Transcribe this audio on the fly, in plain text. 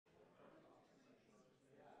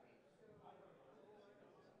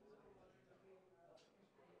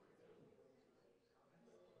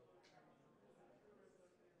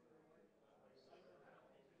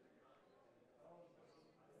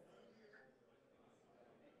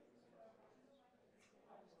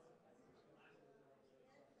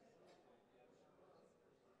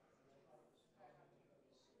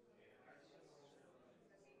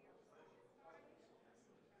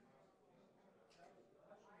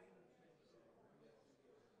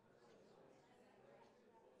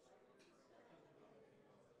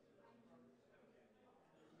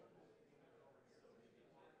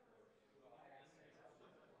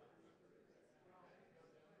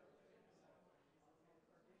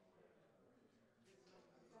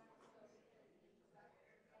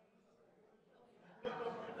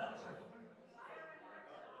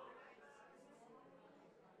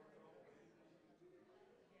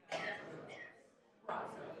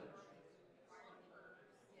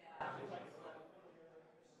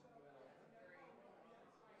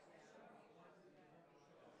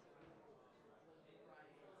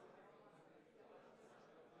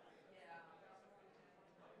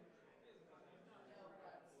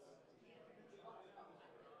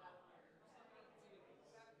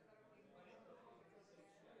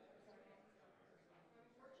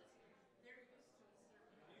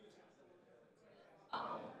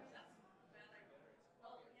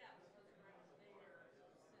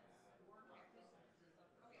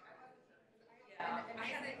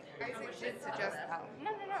you should suggest that.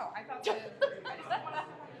 No, no, no. I thought that. I just want to.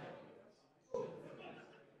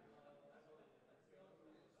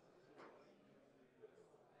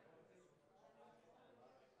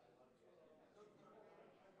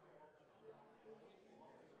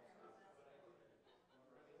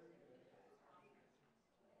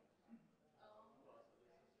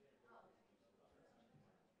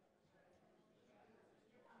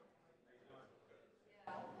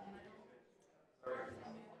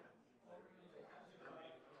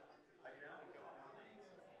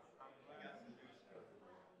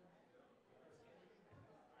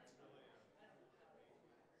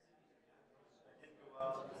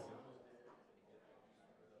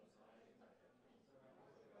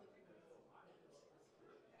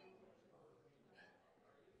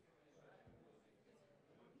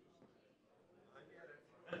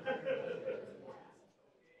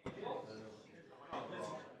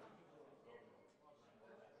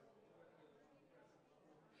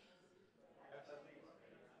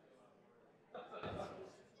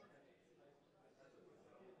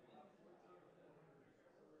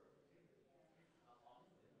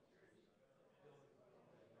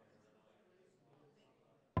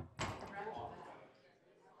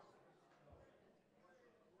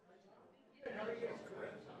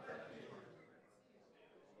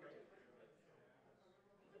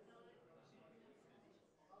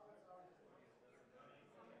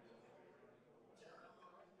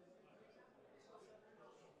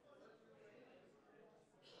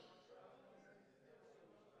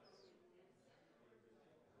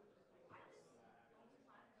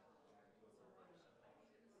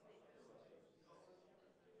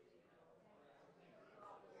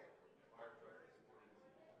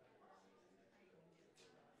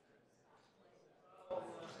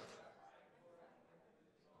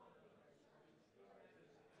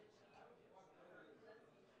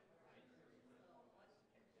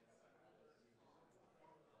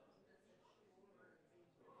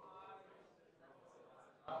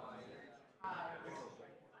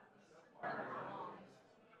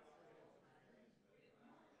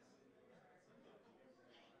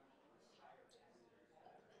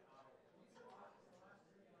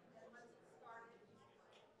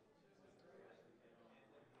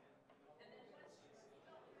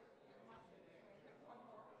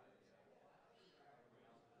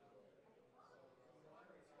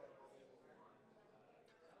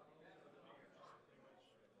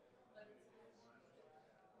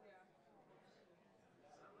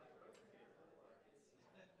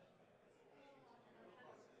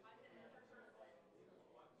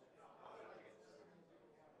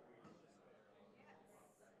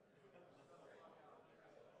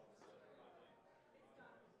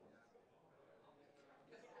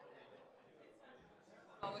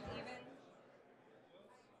 Go with even.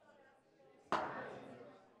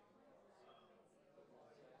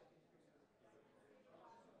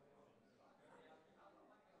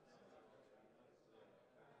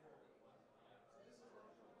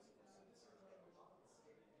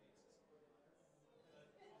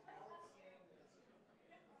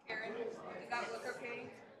 Karen, does that look okay?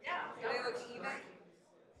 Yeah, Do they look even?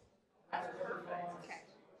 that's perfect. Okay.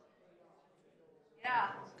 Yeah,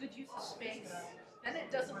 good use of space. Then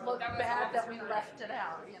it doesn't look That was bad that awesome. we left it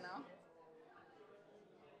out, you know?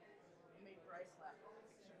 Made Bryce laugh at the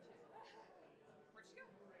picture too. Where'd she go?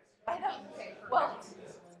 I know. Okay, perfect. Well,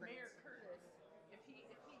 Mayor Curtis, if he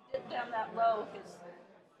dipped down that low, his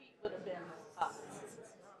feet would have been up.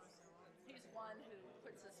 He's one who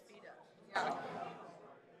puts his feet up. Yeah.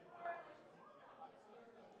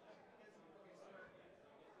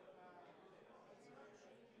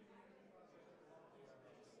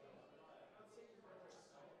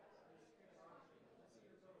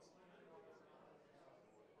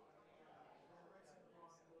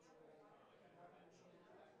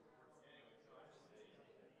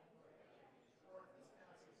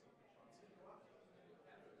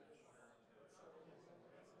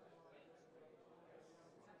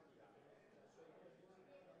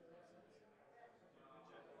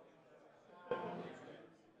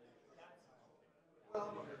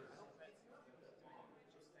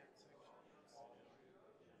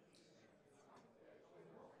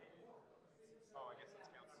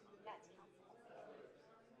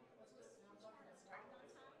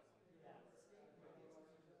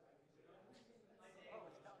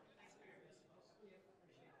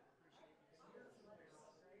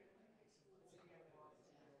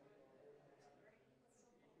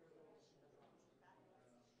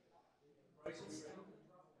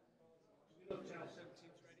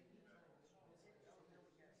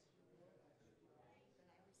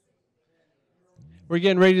 We're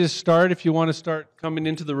getting ready to start. If you want to start coming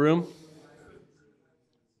into the room,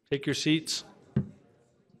 take your seats. Leave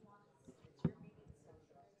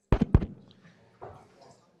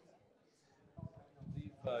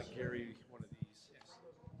Gary one of these.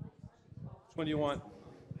 Which one do you want? All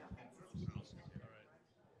right.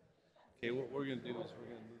 Okay, what we're going to do is we're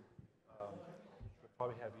going to move. We'll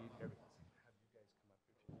probably have you guys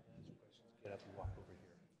come up here to answer questions. Get up and walk over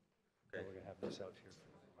here. Okay. We're going to have this out here for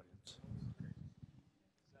the audience.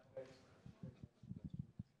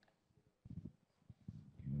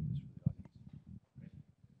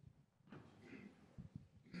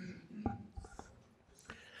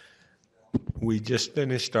 We just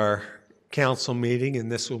finished our council meeting,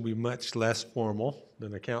 and this will be much less formal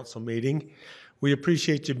than a council meeting. We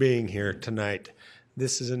appreciate you being here tonight.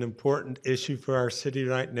 This is an important issue for our city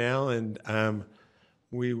right now, and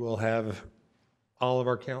we will have all of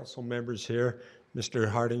our council members here. Mr.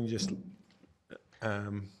 Harding just,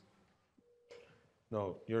 no,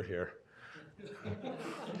 you're here.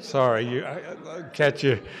 Sorry, I'll catch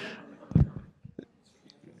you.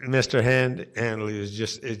 Mr. Handley is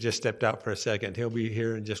just stepped out for a second. He'll be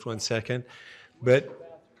here in just 1 second. But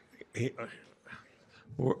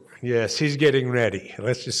yes, he's getting ready.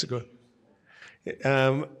 Let's just go.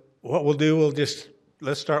 What we'll do,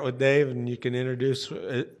 let's start with Dave, and you can introduce.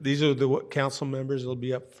 These are the council members. They'll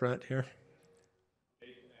be up front here.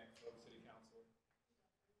 Dave Provo City Council.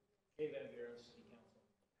 Dave Edgar, City Council.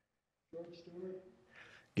 George Stewart.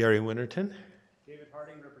 Gary Winterton. David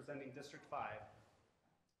Harding, representing District 5.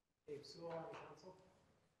 Dave Sewell on the council.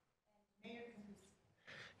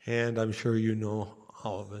 And I'm sure you know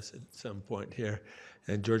all of us at some point here.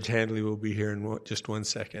 And George Handley will be here in just 1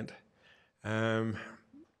 second.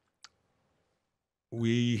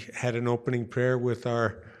 We had an opening prayer with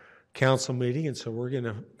our council meeting, and so we're going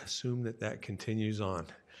to assume that continues on.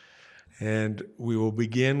 And we will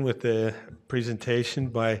begin with a presentation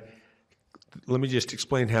by, let me just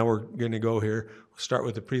explain how we're going to go here. We'll start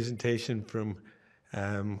with a presentation from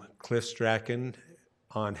Cliff Strachan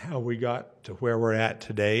on how we got to where we're at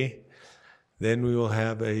today. Then we will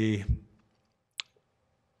have the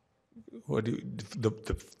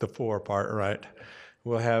four part, right?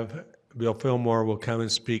 We'll have Bill Fillmore will come and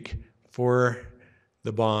speak for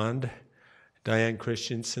the bond. Diane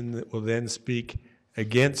Christensen will then speak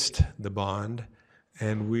against the bond.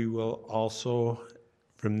 And we will also,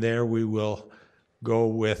 from there, we will go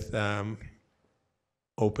with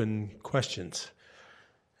open questions.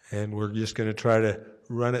 And we're just going to try to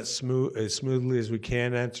run it as smoothly as we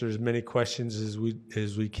can, answer as many questions as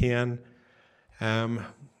we can.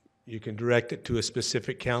 You can direct it to a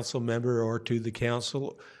specific council member or to the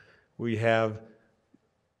council. We have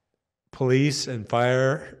police and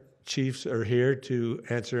fire chiefs are here to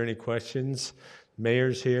answer any questions.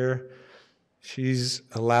 Mayor's here. She's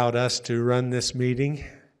allowed us to run this meeting,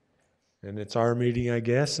 and it's our meeting, I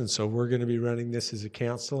guess, and so we're going to be running this as a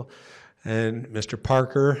council. And Mr.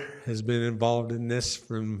 Parker has been involved in this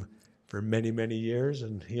for many, many years,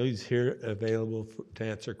 and he's here available to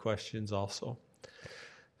answer questions also.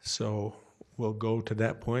 So we'll go to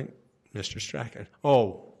that point. Mr. Strachan.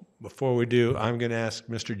 Oh, before we do, I'm going to ask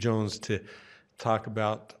Mr. Jones to talk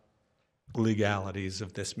about legalities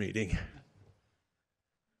of this meeting.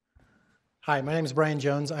 Hi, my name is Brian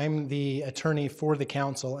Jones. I'm the attorney for the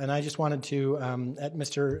council, and I just wanted to,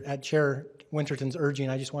 at Chair Winterton's urging,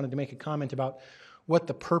 I just wanted to make a comment about what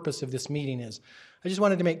the purpose of this meeting is. I just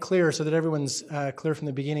wanted to make clear so that everyone's clear from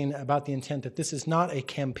the beginning about the intent that this is not a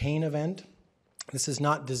campaign event. This is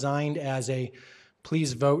not designed as a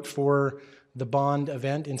please vote for the bond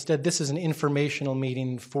event. Instead, this is an informational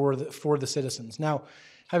meeting for the citizens. Now,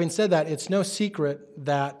 having said that, it's no secret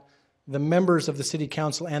that the members of the city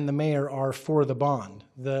council and the mayor are for the bond.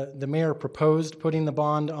 The mayor proposed putting the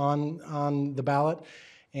bond on the ballot,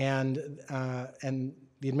 and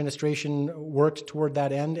the administration worked toward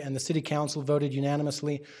that end, and the city council voted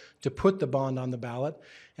unanimously to put the bond on the ballot,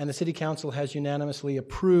 and the city council has unanimously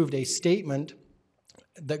approved a statement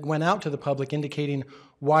that went out to the public indicating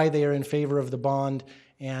why they are in favor of the bond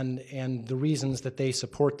and the reasons that they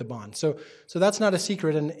support the bond. So that's not a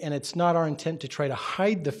secret, and it's not our intent to try to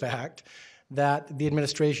hide the fact that the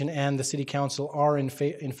administration and the city council are in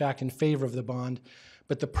fact in favor of the bond.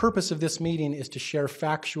 But the purpose of this meeting is to share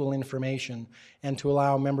factual information and to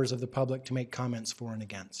allow members of the public to make comments for and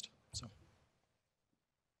against. So.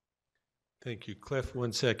 Thank you. Cliff,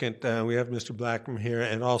 1 second. We have Mr. Blackman here,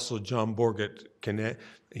 and also John Borgett.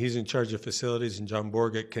 He's in charge of facilities, and John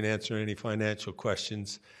Borgett can answer any financial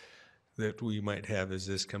questions that we might have as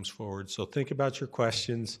this comes forward. So think about your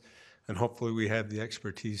questions, and hopefully we have the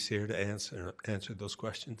expertise here to answer those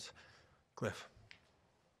questions. Cliff.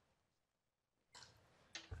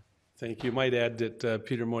 Thank you. Might add that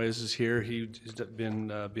Peter Moyes is here. He's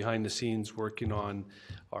been behind the scenes working on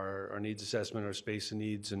our needs assessment, our space and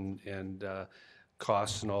needs, and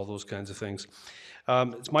costs and all those kinds of things.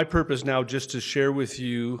 It's my purpose now just to share with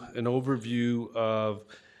you an overview of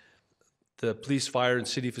the police, fire, and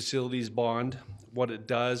city facilities bond, what it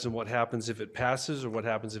does and what happens if it passes or what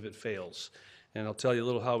happens if it fails. And I'll tell you a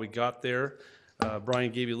little how we got there.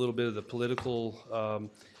 Brian gave you a little bit of the political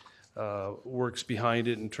works behind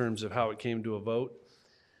it in terms of how it came to a vote.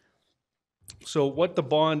 So what the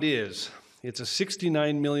bond is, it's a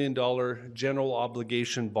 $69 million general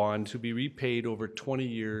obligation bond to be repaid over 20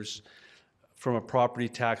 years from a property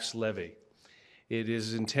tax levy. It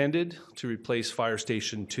is intended to replace Fire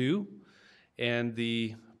Station 2 and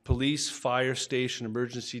the police, fire station,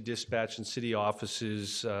 emergency dispatch, and city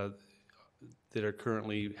offices that are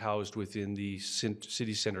currently housed within the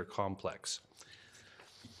city center complex.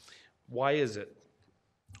 Why is it?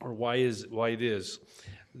 Or why it is?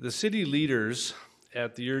 The city leaders,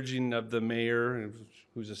 at the urging of the mayor,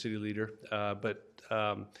 who's a city leader,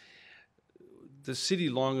 the city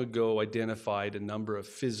long ago identified a number of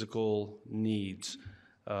physical needs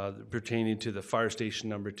pertaining to the fire station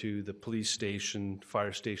number 2, the police station,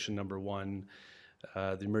 fire station number 1,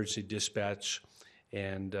 the emergency dispatch,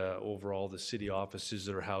 and overall the city offices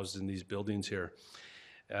that are housed in these buildings here.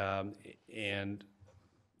 And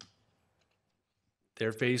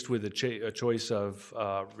they're faced with a choice of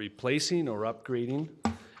replacing or upgrading,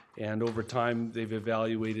 and over time they've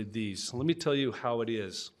evaluated these. So let me tell you how it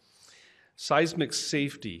is. Seismic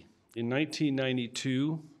safety. In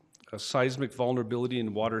 1992, a seismic vulnerability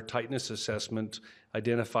and water tightness assessment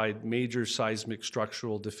identified major seismic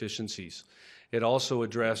structural deficiencies. It also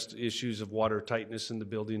addressed issues of water tightness in the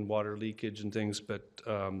building, water leakage and things, but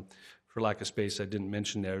for lack of space, I didn't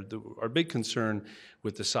mention there. Our big concern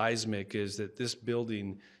with the seismic is that these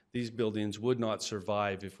buildings would not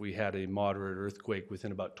survive if we had a moderate earthquake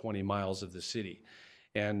within about 20 miles of the city.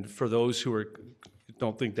 And for those who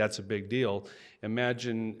don't think that's a big deal,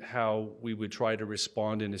 imagine how we would try to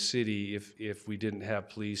respond in a city if we didn't have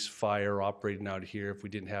police, fire operating out here, if we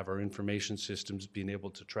didn't have our information systems being able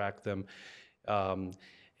to track them.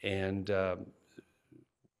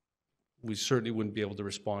 We certainly wouldn't be able to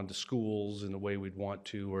respond to schools in the way we'd want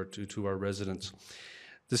to, or to our residents.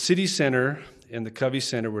 The city center and the Covey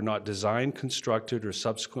Center were not designed, constructed, or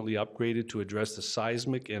subsequently upgraded to address the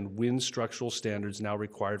seismic and wind structural standards now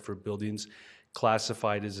required for buildings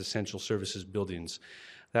classified as essential services buildings.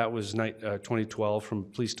 That was 2012 from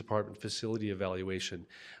Police Department Facility Evaluation.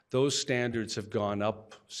 Those standards have gone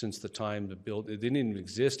up since the time the building, it didn't even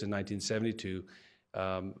exist in 1972.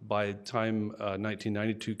 By the time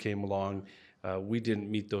 1992 came along, we didn't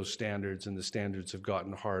meet those standards, and the standards have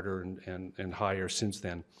gotten harder and higher since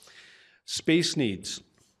then. Space needs.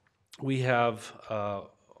 We have,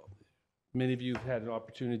 many of you have had an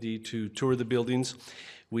opportunity to tour the buildings.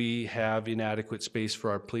 We have inadequate space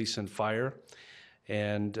for our police and fire,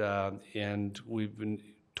 and we've been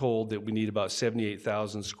told that we need about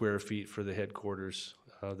 78,000 square feet for the headquarters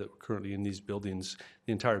that are currently in these buildings.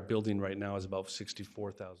 The entire building right now is about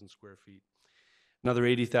 64,000 square feet. Another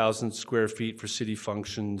 80,000 square feet for city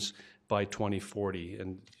functions by 2040. And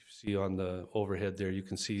you see on the overhead there, you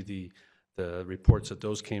can see the reports that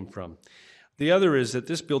those came from. The other is that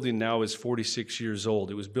this building now is 46 years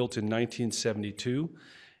old. It was built in 1972.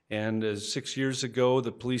 And 6 years ago,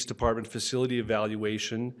 the Police Department Facility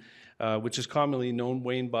Evaluation, which is commonly known,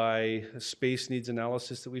 Wayne, by space needs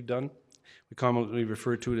analysis that we've done. We commonly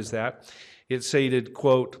refer to it as that. It stated,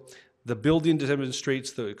 quote, "The building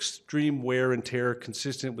demonstrates the extreme wear and tear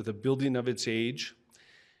consistent with a building of its age."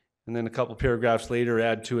 And then a couple paragraphs later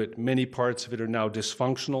add to it, "Many parts of it are now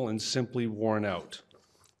dysfunctional and simply worn out."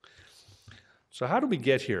 So how did we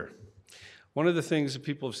get here? One of the things that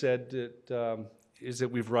people have said that, is that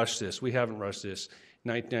we've rushed this. We haven't rushed this.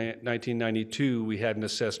 1992, we had an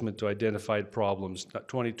assessment to identify problems.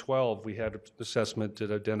 2012, we had an assessment that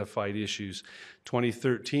identified issues.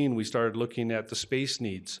 2013, we started looking at the space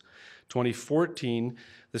needs. 2014,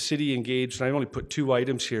 the city engaged, and I only put 2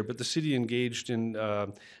 items here, but the city engaged in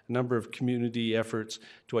a number of community efforts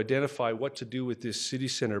to identify what to do with this city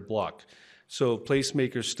center block. So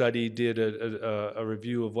Placemaker Study did a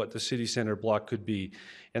review of what the city center block could be.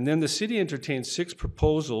 And then the city entertained 6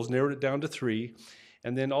 proposals, narrowed it down to 3,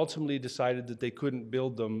 and then ultimately decided that they couldn't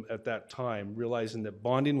build them at that time, realizing that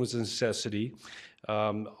bonding was a necessity.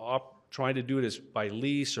 Trying to do it as by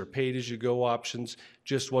lease or paid-as-you-go options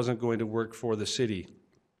just wasn't going to work for the city.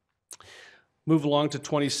 Move along to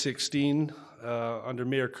 2016, under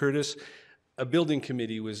Mayor Curtis, a building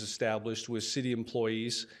committee was established with city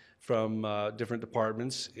employees from different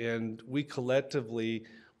departments, and we collectively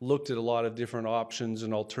looked at a lot of different options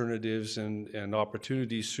and alternatives and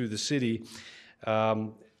opportunities through the city,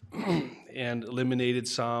 and eliminated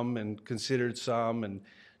some and considered some and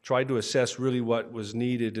tried to assess really what was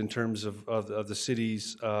needed in terms of the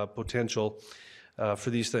city's potential for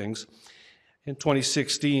these things. In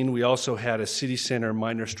 2016, we also had a city center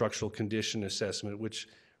minor structural condition assessment, which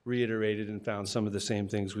reiterated and found some of the same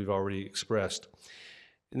things we've already expressed.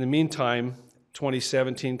 In the meantime,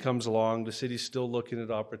 2017 comes along. The city's still looking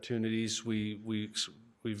at opportunities. We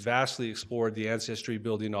vastly explored the ancestry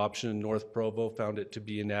building option in North Provo, found it to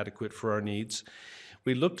be inadequate for our needs.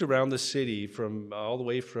 We looked around the city from all the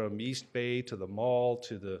way from East Bay to the mall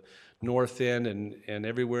to the north end and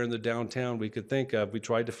everywhere in the downtown we could think of. We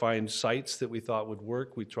tried to find sites that we thought would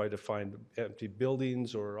work. We tried to find empty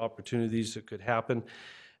buildings or opportunities that could happen.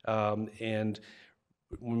 And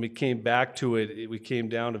when we came back to it, we came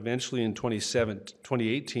down eventually in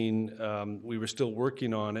 2018. We were still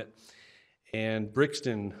working on it. And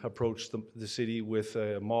Brixton approached the city with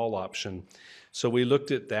a mall option. So we looked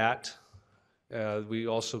at that. We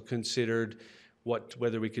also considered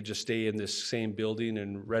whether we could just stay in this same building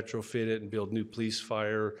and retrofit it and build new police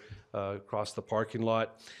fire across the parking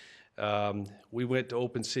lot. We went to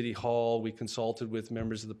Open City Hall. We consulted with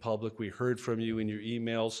members of the public. We heard from you in your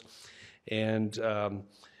emails. And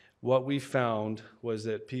what we found was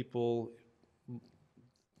that people,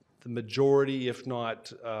 the majority, if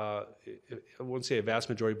not, I wouldn't say a vast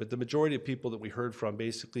majority, but the majority of people that we heard from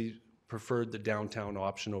basically preferred the downtown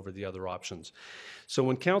option over the other options. So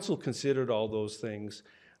when council considered all those things,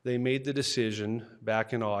 they made the decision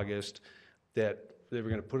back in August that they were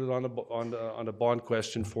going to put it on a bond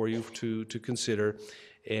question for you to consider,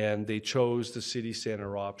 and they chose the city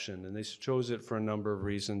center option. And they chose it for a number of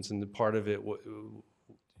reasons, and the part of it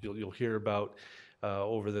you'll hear about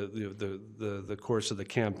over the course of the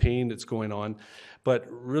campaign that's going on. But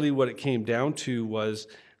really what it came down to was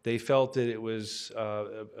they felt that it was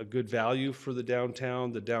a good value for the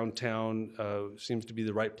downtown. The downtown seems to be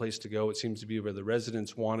the right place to go. It seems to be where the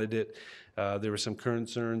residents wanted it. There were some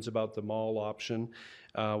concerns about the mall option.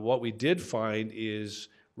 What we did find is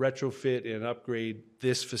retrofit and upgrade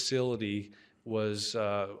this facility was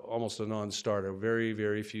almost a non-starter. Very,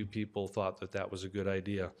 very few people thought that that was a good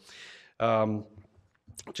idea.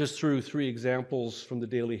 Just through 3 examples from the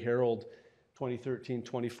Daily Herald, 2013,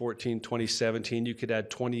 2014, 2017. You could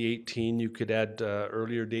add 2018. You could add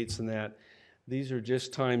earlier dates than that. These are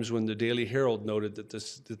just times when the Daily Herald noted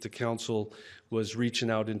that the council was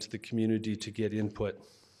reaching out into the community to get input.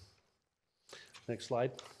 Next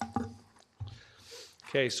slide.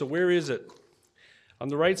 Okay, so where is it? On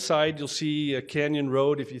the right side, you'll see Canyon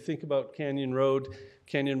Road. If you think about Canyon Road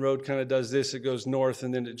kind of does this. It goes north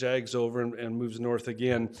and then it jags over and moves north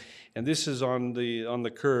again. And this is on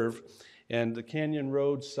the curve. And the Canyon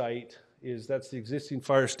Road site that's the existing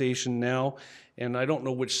fire station now. And I don't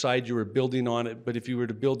know which side you were building on it, but if you were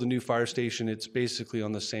to build a new fire station, it's basically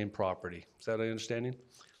on the same property. Is that an understanding?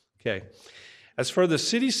 Okay. As for the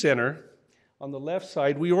city center, on the left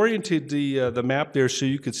side, we oriented the map there so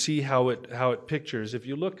you could see how it pictures. If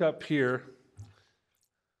you look up here,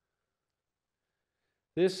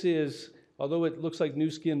 this is, although it looks like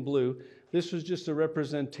New Skin Blue, this was just a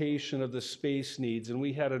representation of the space needs, and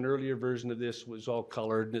we had an earlier version of this, was all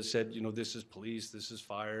colored, and it said, this is police, this is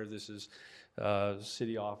fire, this is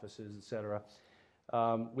city offices, etc.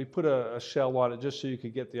 We put a shell on it just so you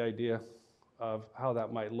could get the idea of how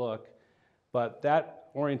that might look. But that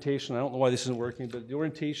orientation, I don't know why this isn't working, but the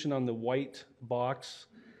orientation on the white box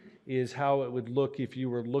is how it would look if you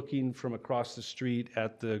were looking from across the street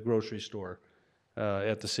at the grocery store.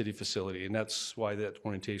 At the city facility, and that's why that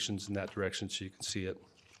orientation's in that direction so you can see it.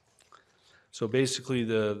 So basically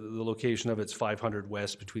the location of it's 500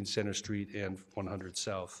 west between Center Street and 100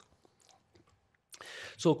 south.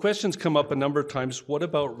 So questions come up a number of times. What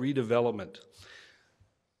about redevelopment?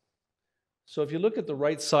 So if you look at the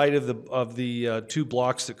right side of the 2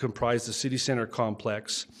 blocks that comprise the city center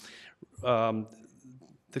complex,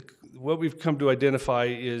 what we've come to identify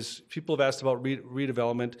is people have asked about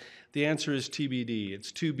redevelopment. The answer is TBD.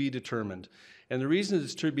 It's to be determined. And the reason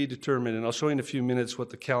it's to be determined, and I'll show you in a few minutes what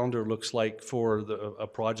the calendar looks like for a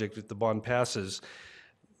project if the bond passes,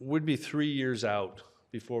 would be 3 years out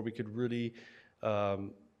before we could really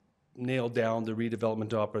nail down the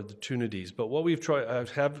redevelopment opportunities. But what we've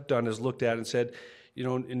have done is looked at and said,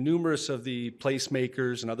 in numerous of the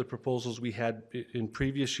placemakers and other proposals we had in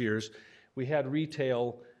previous years, we had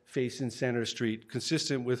retail facing Center Street,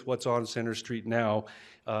 consistent with what's on Center Street now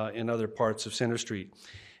in other parts of Center Street.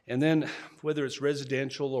 And then whether it's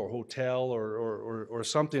residential or hotel or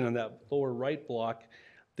something on that lower right block,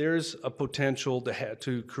 there's a potential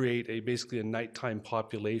to create basically a nighttime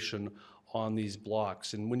population on these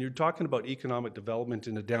blocks. And when you're talking about economic development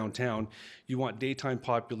in a downtown, you want daytime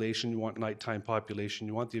population, you want nighttime population,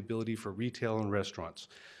 you want the ability for retail and restaurants.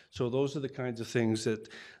 So those are the kinds of things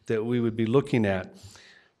that we would be looking at.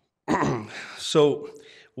 So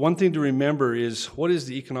one thing to remember is, what is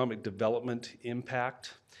the economic development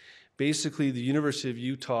impact? Basically, the University of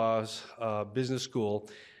Utah's Business School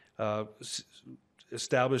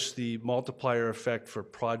established the multiplier effect for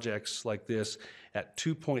projects like this at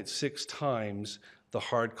 2.6 times the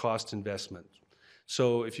hard cost investment.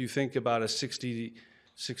 So if you think about a $69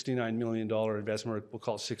 million investment, we'll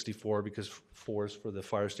call it 64 because 4 is for the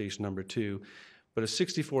fire station number 2, but a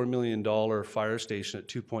 $64 million fire station at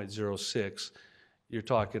 2.06, you're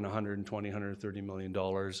talking $120, $130 million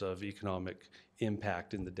of economic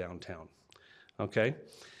impact in the downtown, okay?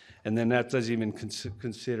 And then that doesn't even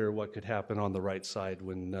consider what could happen on the right side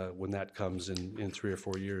when that comes in 3 or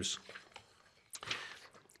 4 years.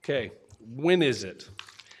 Okay, when is it?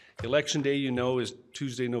 Election day, you know, is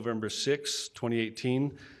Tuesday, November 6,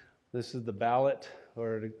 2018. This is the ballot,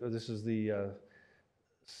 or this is the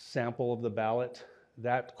sample of the ballot.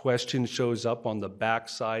 That question shows up on the back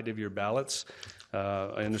side of your ballots.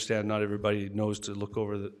 I understand not everybody knows to look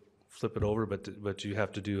over flip it over, but you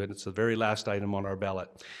have to do it. It's the very last item on our ballot.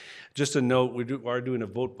 Just a note, we are doing a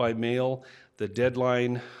vote by mail. The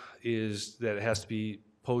deadline is that it has to be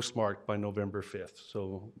postmarked by November 5th.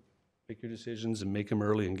 So make your decisions and make them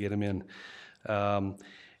early and get them in.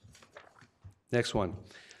 Next one.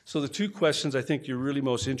 So the 2 questions I think you're really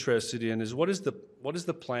most interested in is, what is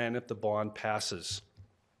the plan if the bond passes?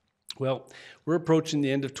 Well, we're approaching the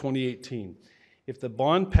end of 2018. If the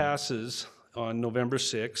bond passes on November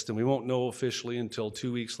 6th, and we won't know officially until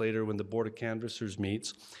 2 weeks later when the Board of Canvassers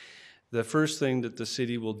meets, the first thing that the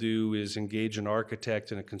city will do is engage an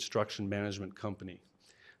architect and a construction management company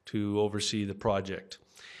to oversee the project.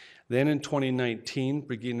 Then in 2019,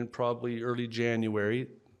 beginning probably early January,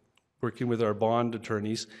 working with our bond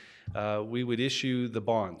attorneys, we would issue the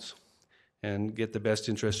bonds and get the best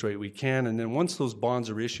interest rate we can. And then once those bonds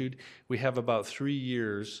are issued, we have about 3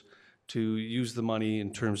 years to use the money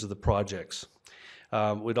in terms of the projects.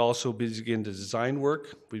 We'd also begin the design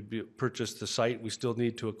work. We'd purchase the site. We still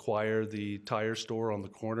need to acquire the tire store on the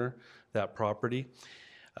corner, that property.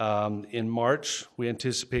 In March, we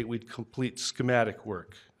anticipate we'd complete schematic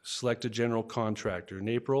work, select a general contractor. In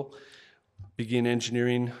April, begin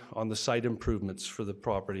engineering on the site improvements for the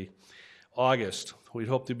property. August, we'd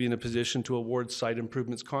hope to be in a position to award site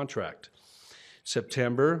improvements contract.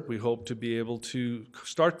 September, we hope to be able to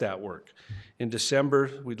start that work. In December,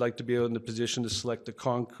 we'd like to be in a position to select the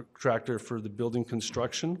contractor for the building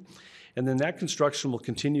construction, and then that construction will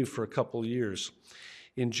continue for a couple of years.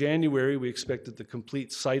 In January, we expect that the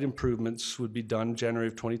complete site improvements would be done January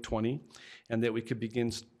of 2020, and that we could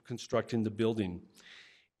begin constructing the building.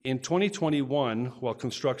 In 2021, while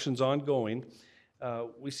construction's ongoing,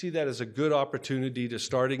 we see that as a good opportunity to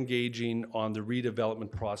start engaging on the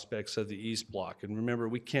redevelopment prospects of the East Block. And remember,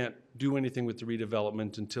 we can't do anything with the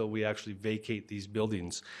redevelopment until we actually vacate these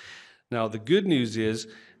buildings. Now, the good news is,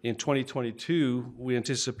 in 2022, we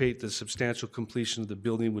anticipate the substantial completion of the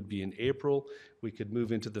building would be in April. We could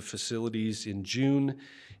move into the facilities in June.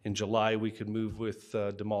 In July, we could move with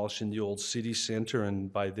demolishing the old city center,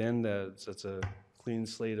 and by then, that's a clean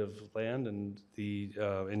slate of land, and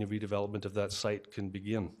any redevelopment of that site can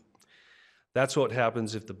begin. That's what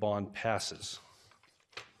happens if the bond passes.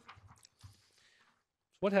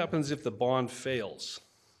 What happens if the bond fails?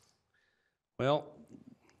 Well,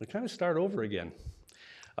 we kind of start over again,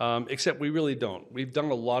 except we really don't. We've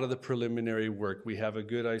done a lot of the preliminary work. We have a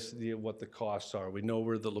good idea of what the costs are. We know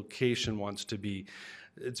where the location wants to be.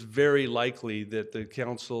 It's very likely that the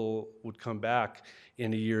council would come back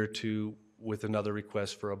in a year or two with another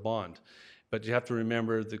request for a bond. But you have to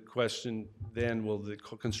remember the question then, will the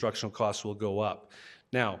construction costs will go up.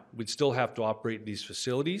 Now, we'd still have to operate these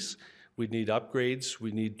facilities. We'd need upgrades.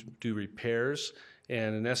 We need to do repairs.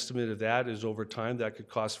 And an estimate of that is, over time, that could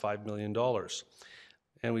cost $5 million.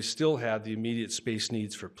 And we still have the immediate space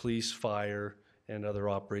needs for police, fire, and other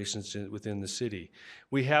operations within the city.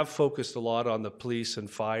 We have focused a lot on the police and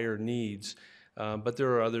fire needs, but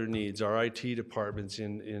there are other needs. Our IT department's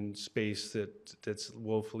in space that's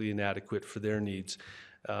woefully inadequate for their needs.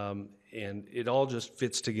 And it all just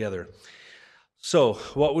fits together. So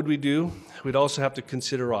what would we do? We'd also have to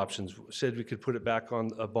consider options. We said we could put it back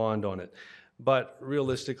on a bond on it. But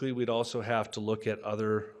realistically, we'd also have to look at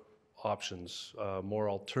other options, more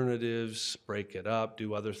alternatives, break it up,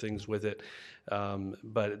 do other things with it.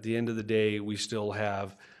 But at the end of the day, we still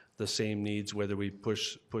have the same needs, whether we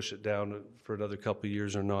push it down for another couple of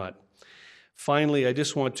years or not. Finally, I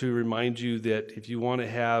just want to remind you that if you want to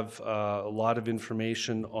have a lot of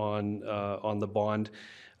information on the bond,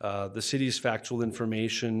 the city's factual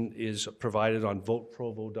information is provided on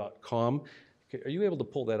voteprovo.com. Are you able to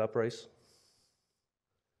pull that up, Bryce?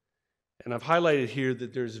 And I've highlighted here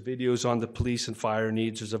that there's videos on the police and fire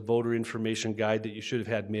needs. There's a voter information guide that you should have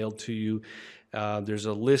had mailed to you. There's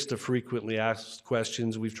a list of frequently asked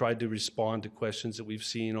questions. We've tried to respond to questions that we've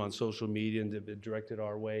seen on social media and have been directed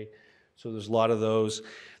our way. So there's a lot of those.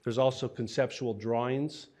 There's also conceptual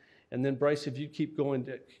drawings. And then Bryce, if you keep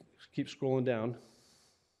scrolling down,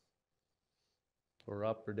 or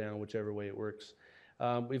up or down, whichever way it works.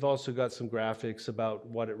 We've also got some graphics about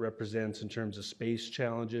what it represents in terms of space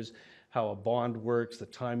challenges, how a bond works, the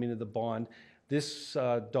timing of the bond. This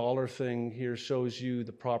dollar thing here shows you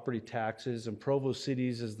the property taxes, and Provo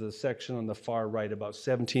Cities is the section on the far right, about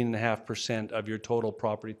 17.5% of your total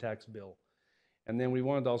property tax bill. And then we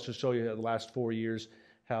wanted to also show you the last 4 years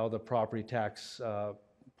how the property tax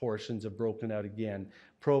portions have broken out again.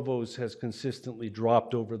 Provo's has consistently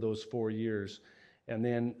dropped over those 4 years. And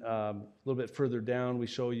then a little bit further down, we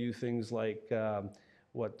show you things like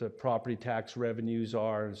what the property tax revenues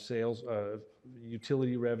are, and sales,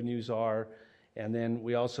 utility revenues are. And then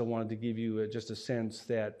we also wanted to give you just a sense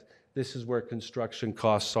that this is where construction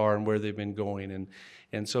costs are and where they've been going.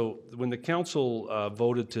 And so when the council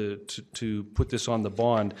voted to put this on the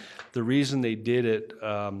bond, the reason they did it,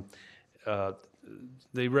 one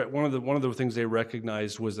of the things they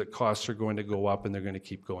recognized was that costs are going to go up and they're going to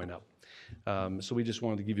keep going up. So we just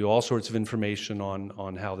wanted to give you all sorts of information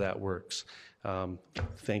on how that works.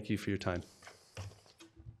 Thank you for your time.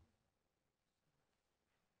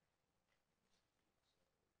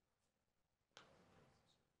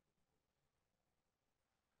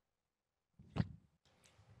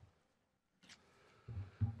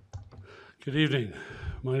 Good evening.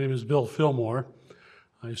 My name is Bill Fillmore.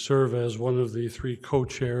 I serve as one of the 3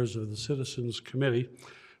 co-chairs of the Citizens Committee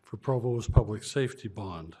for Provo's Public Safety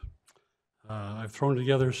Bond. I've thrown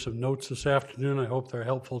together some notes this afternoon. I hope they're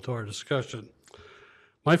helpful to our discussion.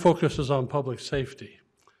 My focus is on public safety.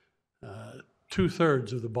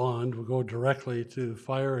 2/3 of the bond will go directly to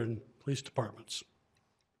fire and police departments.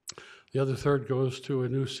 The other third goes to a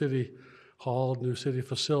new city hall, new city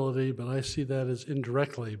facility, but I see that as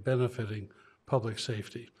indirectly benefiting public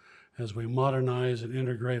safety as we modernize and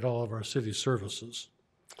integrate all of our city services.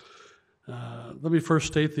 Let me first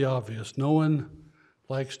state the obvious. No one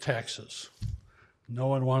likes taxes. No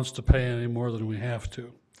one wants to pay any more than we have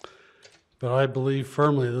to. But I believe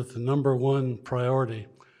firmly that the number one priority,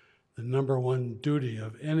 the number one duty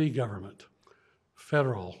of any government,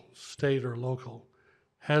 federal, state, or local,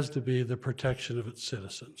 has to be the protection of its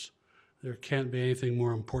citizens. There can't be anything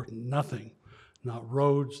more important. Nothing, not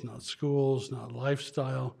roads, not schools, not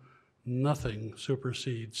lifestyle, nothing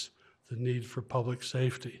supersedes the need for public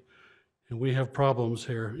safety. And we have problems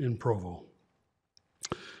here in Provo.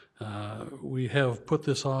 We have put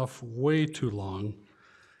this off way too long,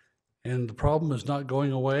 and the problem is not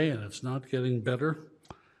going away and it's not getting better.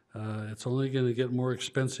 It's only going to get more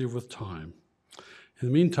expensive with time. In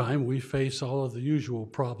the meantime, we face all of the usual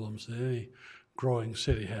problems that any growing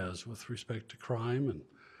city has with respect to crime and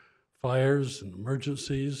fires and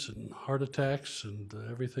emergencies and heart attacks and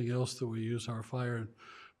everything else that we use our fire and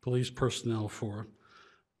police personnel for.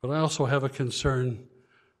 But I also have a concern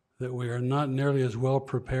that we are not nearly as well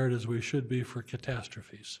prepared as we should be for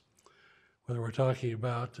catastrophes. Whether we're talking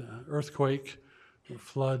about earthquake, or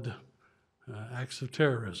flood, acts of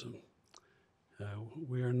terrorism.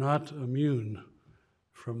 We are not immune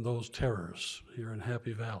from those terrors here in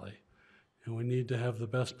Happy Valley. And we need to have the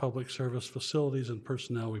best public service facilities and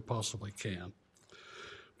personnel we possibly can.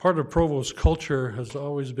 Part of Provo's culture has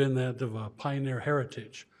always been that of a pioneer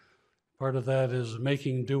heritage. Part of that is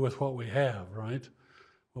making do with what we have, right?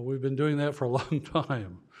 Well, we've been doing that for a long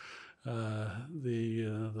time.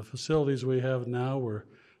 The facilities we have now were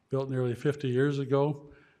built nearly 50 years ago.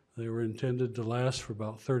 They were intended to last for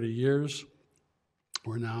about 30 years.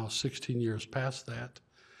 We're now 16 years past that,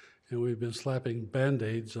 and we've been slapping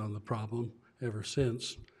Band-Aids on the problem ever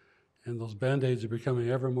since, and those Band-Aids are becoming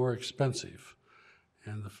ever more expensive.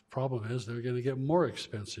 And the problem is they're going to get more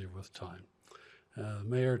expensive with time. The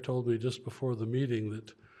mayor told me just before the meeting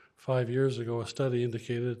that 5 years ago a study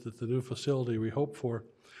indicated that the new facility we hoped for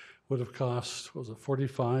would have cost, was it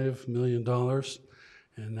 $45 million?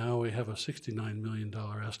 And now we have a $69 million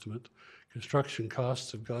estimate. Construction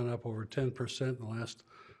costs have gone up over 10% in the last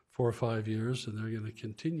 4 or 5 years, and they're going to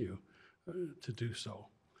continue to do so.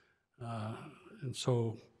 And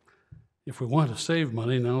so if we want to save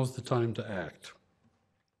money, now's the time to act.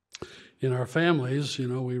 In our families, we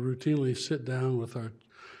routinely sit down with our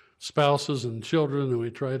spouses and children, and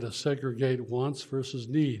we try to segregate wants versus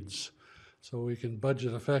needs so we can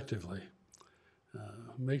budget effectively.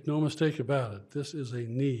 Make no mistake about it, this is a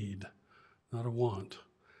need, not a want.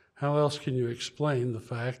 How else can you explain the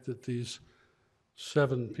fact that these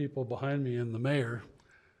 7 people behind me and the mayor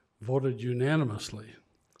voted unanimously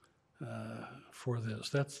for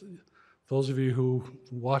this? Those of you who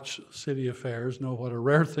watch city affairs know what a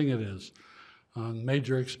rare thing it is on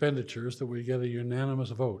major expenditures that we get a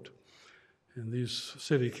unanimous vote. And these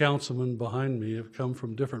city councilmen behind me have come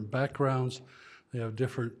from different backgrounds. They have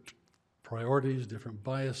different priorities, different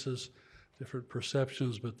biases, different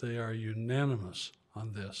perceptions, but they are unanimous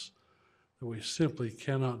on this, that we simply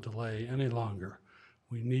cannot delay any longer.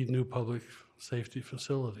 We need new public safety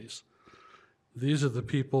facilities. These are the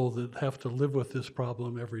people that have to live with this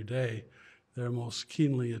problem every day. They're most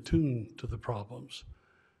keenly attuned to the problems.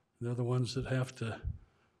 They're the ones that have to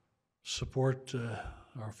support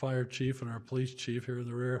our fire chief and our police chief here in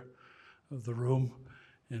the rear of the room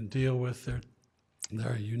and deal with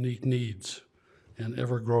their unique needs and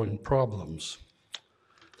ever-growing problems.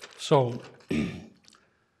 So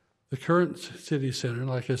the current city center,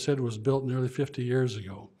 like I said, was built nearly 50 years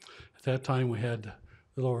ago. At that time, we had a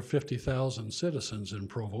little over 50,000 citizens in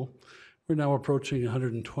Provo. We're now approaching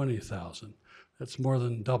 120,000. That's more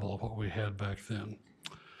than double what we had back then.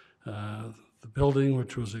 The building,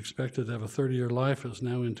 which was expected to have a 30-year life, is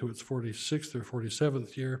now into its 46th or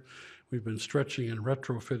 47th year. We've been stretching and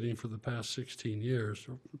retrofitting for the past 16 years,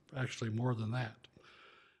 or actually more than that.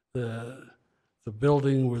 The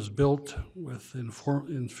building was built with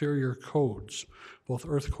inferior codes, both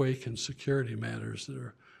earthquake and security matters that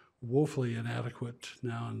are woefully inadequate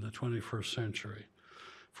now in the 21st century.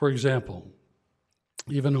 For example,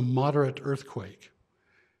 even a moderate earthquake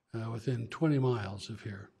within 20 miles of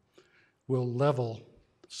here will level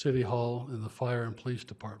City Hall and the fire and police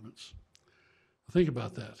departments. Think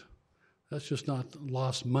about that. That's just not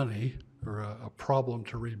lost money or a problem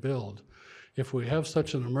to rebuild. If we have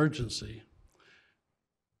such an emergency,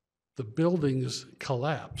 the buildings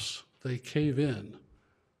collapse, they cave in,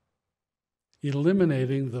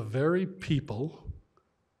 eliminating the very people,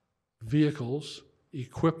 vehicles,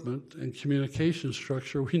 equipment, and communication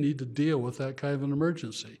structure we need to deal with that kind of an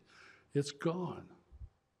emergency. It's gone.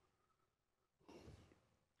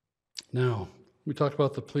 Now, we talk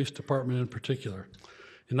about the police department in particular.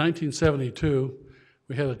 In 1972,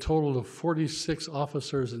 we had a total of 46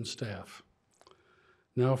 officers and staff.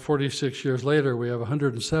 Now, 46 years later, we have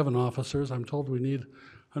 107 officers. I'm told we need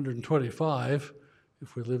 125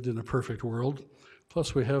 if we lived in a perfect world.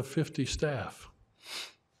 Plus, we have 50 staff.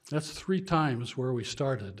 That's 3 times where we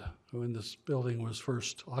started when this building was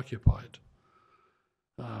first occupied.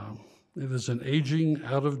 It is an aging,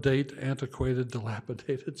 out-of-date, antiquated,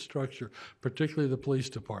 dilapidated structure, particularly the police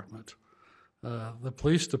department. The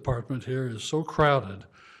police department here is so crowded,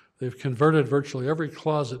 they've converted virtually every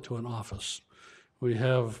closet to an office. We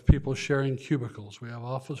have people sharing cubicles. We have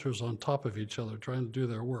officers on top of each other trying to do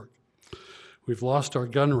their work. We've lost our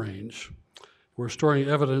gun range. We're storing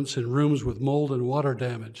evidence in rooms with mold and water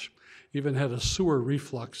damage. Even had a sewer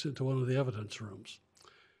reflux into one of the evidence rooms.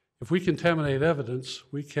 If we contaminate evidence,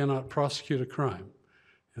 we cannot prosecute a crime,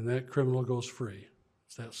 and that criminal goes free.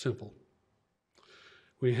 It's that simple.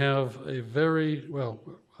 We have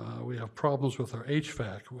we have problems with our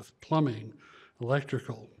HVAC, with plumbing,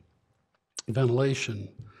 electrical, ventilation.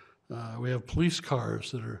 We have police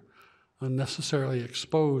cars that are unnecessarily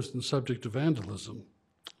exposed and subject to vandalism.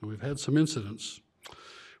 We've had some incidents.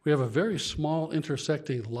 We have a very small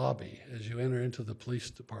intersecting lobby as you enter into the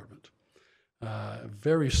police department.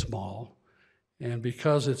 Very small, and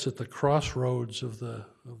because it's at the crossroads of the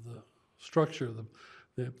structure of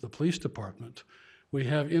the police department, we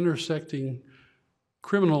have intersecting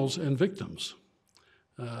criminals and victims.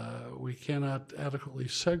 We cannot adequately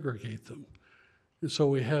segregate them. And so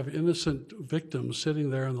we have innocent victims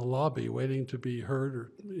sitting there in the lobby waiting to be heard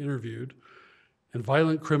or interviewed, and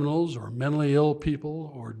violent criminals or mentally ill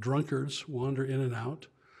people or drunkards wander in and out.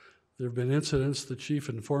 There have been incidents the chief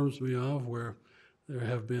informs me of where there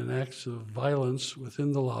have been acts of violence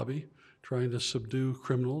within the lobby trying to subdue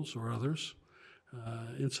criminals or others.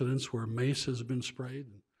 Incidents where mace has been sprayed,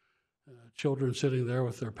 children sitting there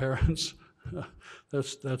with their parents.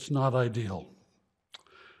 That's not ideal.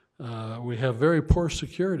 We have very poor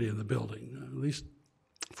security in the building, at least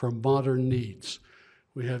for modern needs.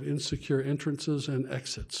 We have insecure entrances and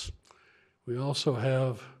exits. We also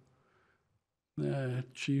have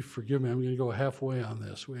Chief, forgive me, I'm going to go halfway on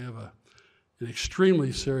this. We have an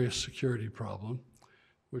extremely serious security problem,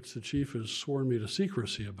 which the chief has sworn me to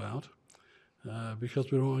secrecy about,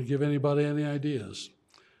 because we don't want to give anybody any ideas.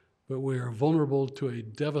 But we are vulnerable to a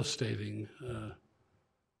devastating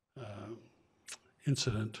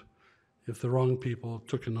incident if the wrong people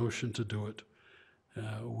took a notion to do it.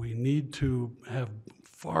 We need to have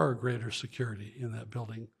far greater security in that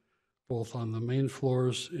building, both on the main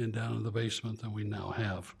floors and down in the basement than we now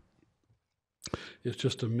have. It's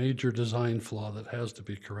just a major design flaw that has to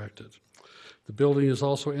be corrected. The building is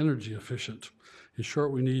also energy efficient. In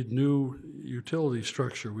short, we need new utility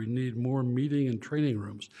structure. We need more meeting and training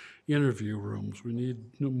rooms, interview rooms. We need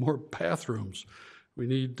more bathrooms. We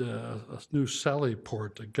need a new sally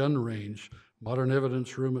port, a gun range, modern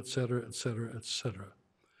evidence room, et cetera, et cetera, et cetera.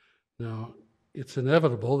 Now, it's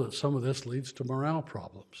inevitable that some of this leads to morale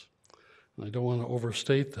problems. I don't want to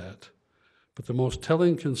overstate that, but the most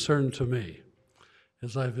telling concern to me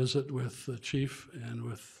as I visit with the chief and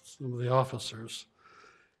with some of the officers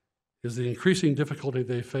is the increasing difficulty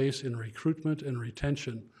they face in recruitment and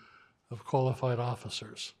retention of qualified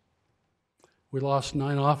officers. We lost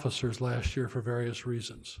 9 officers last year for various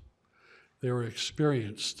reasons. They were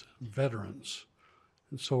experienced veterans,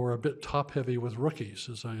 and so we're a bit top-heavy with rookies,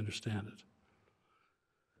 as I understand it.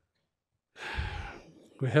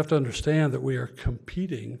 We have to understand that we are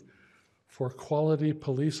competing for quality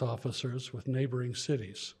police officers with neighboring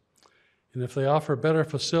cities. And if they offer better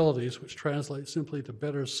facilities, which translates simply to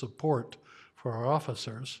better support for our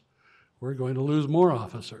officers, we're going to lose more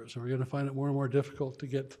officers, and we're going to find it more and more difficult to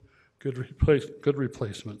get good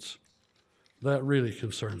replacements. That really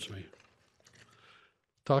concerns me.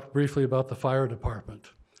 Talk briefly about the fire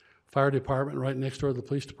department. Fire department right next door to the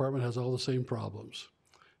police department has all the same problems.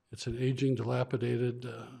 It's an aging, dilapidated,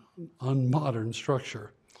 unmodern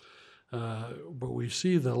structure. But we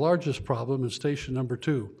see the largest problem in station number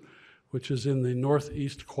 2, which is in the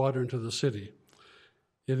northeast quadrant of the city.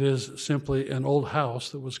 It is simply an old house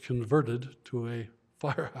that was converted to a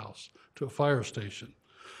firehouse, to a fire station.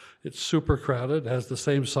 It's super crowded, has the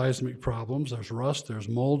same seismic problems. There's rust, there's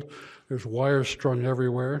mold, there's wires strung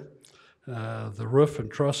everywhere. The roof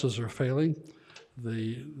and trusses are failing.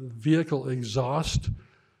 The vehicle exhaust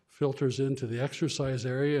filters into the exercise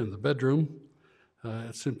area and the bedroom.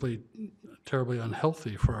 It's simply terribly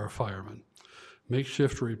unhealthy for our firemen.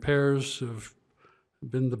 Makeshift repairs have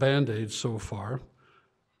been the Band-Aid so far,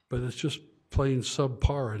 but it's just plain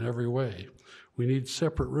subpar in every way. We need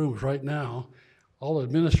separate rooms. Right now, all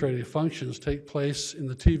administrative functions take place in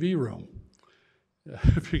the TV room.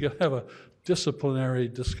 If you're going to have a disciplinary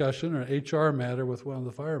discussion or an HR matter with one of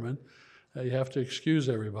the firemen, you have to excuse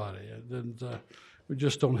everybody. And we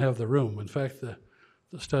just don't have the room. In fact, the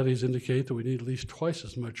studies indicate that we need at least twice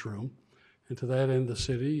as much room. And to that end, the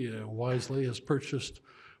city wisely has purchased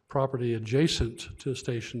property adjacent to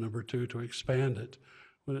station number 2 to expand it.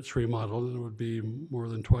 When it's remodeled, it would be more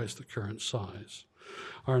than twice the current size.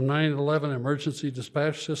 Our 911 emergency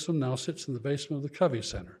dispatch system now sits in the basement of the Covey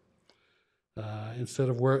Center instead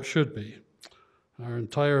of where it should be. Our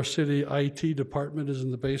entire city IT department is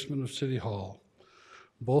in the basement of City Hall.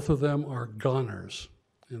 Both of them are goners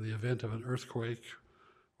in the event of an earthquake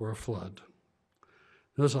or a flood.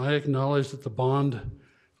 Listen, I acknowledge that the bond,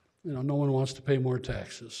 no one wants to pay more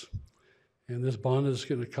taxes. And this bond is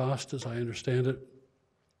going to cost, as I understand it,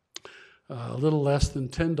 a little less than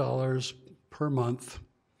 $10 per month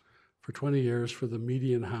for 20 years for the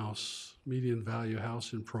median value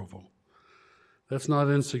house in Provo. That's not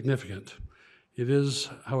insignificant. It is,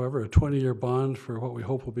 however, a 20-year bond for what we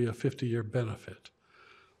hope will be a 50-year benefit.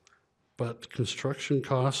 But construction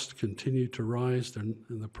costs continue to rise, and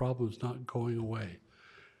the problem is not going away.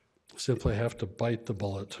 Simply have to bite the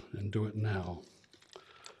bullet and do it now.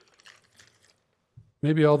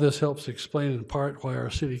 Maybe all this helps explain in part why our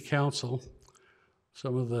city council,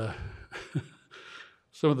 some of the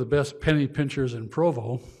best penny pinchers in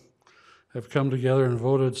Provo, have come together and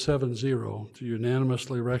voted 7-0 to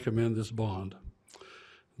unanimously recommend this bond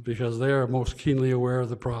because they are most keenly aware of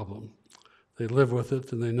the problem. They live with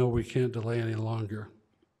it and they know we can't delay any longer.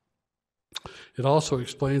 It also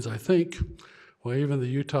explains, I think, why even the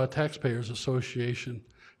Utah Taxpayers Association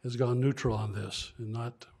has gone neutral on this and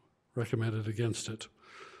not recommended against it.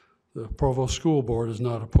 The Provo School Board is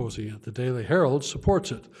not opposing it. The Daily Herald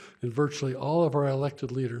supports it, and virtually all of our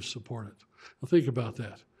elected leaders support it. Now think about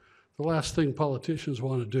that. The last thing politicians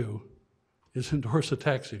want to do is endorse a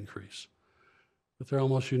tax increase. But they're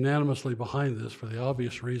almost unanimously behind this for the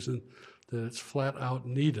obvious reason that it's flat out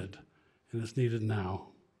needed, and it's needed now.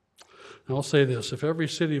 And I'll say this, if every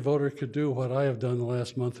city voter could do what I have done the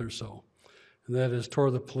last month or so, and that is tour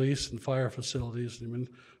the police and fire facilities in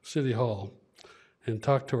City Hall and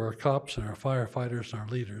talk to our cops and our firefighters and our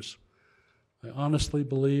leaders, I honestly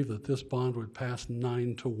believe that this bond would pass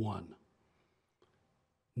 9-1.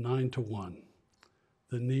 9-1.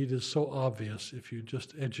 The need is so obvious if you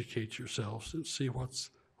just educate yourselves and see what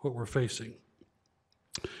we're facing.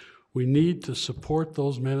 We need to support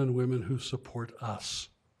those men and women who support us.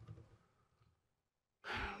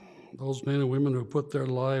 Those men and women who put their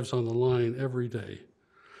lives on the line every day.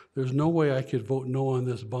 There's no way I could vote no on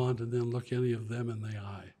this bond and then look any of them in the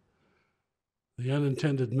eye. The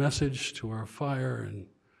unintended message to our fire and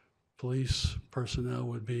police personnel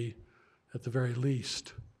would be, at the very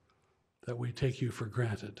least, that we take you for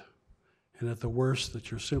granted, and at the worst, that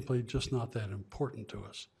you're simply just not that important to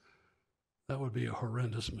us. That would be a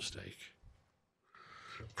horrendous mistake.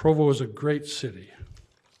 Provo is a great city,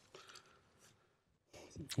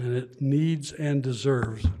 and it needs and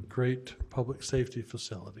deserves great public safety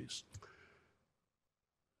facilities.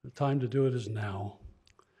 The time to do it is now.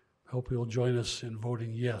 I hope you'll join us in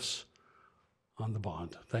voting yes on the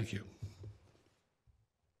bond. Thank you.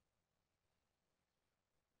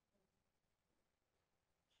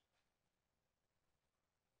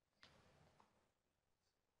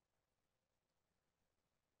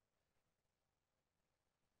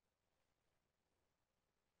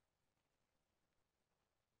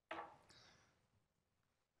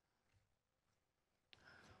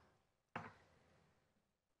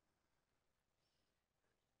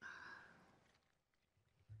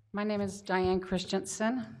 My name is Diane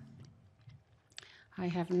Christensen. I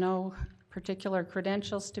have no particular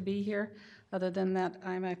credentials to be here, other than that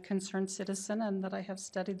I'm a concerned citizen and that I have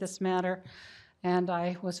studied this matter, and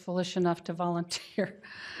I was foolish enough to volunteer.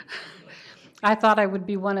 I thought I would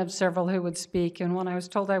be one of several who would speak, and when I was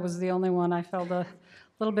told I was the only one, I felt a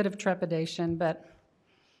little bit of trepidation, but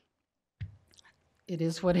it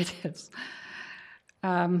is what it is.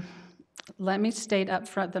 Let me state up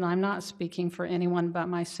front that I'm not speaking for anyone but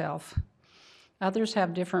myself. Others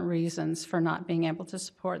have different reasons for not being able to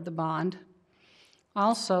support the bond.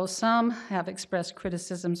 Also, some have expressed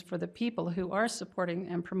criticisms for the people who are supporting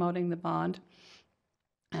and promoting the bond,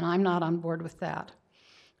 and I'm not on board with that.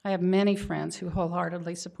 I have many friends who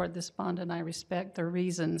wholeheartedly support this bond, and I respect their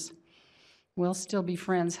reasons. We'll still be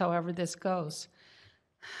friends however this goes.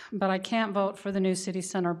 But I can't vote for the new city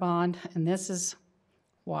center bond, and this is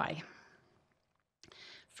why.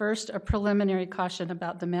 First, a preliminary caution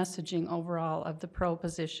about the messaging overall of the Pro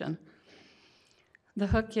position. The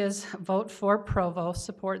hook is vote for Provo,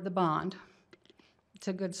 support the bond. It's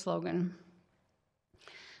a good slogan.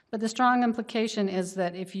 But the strong implication is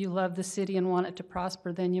that if you love the city and want it to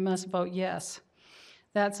prosper, then you must vote yes.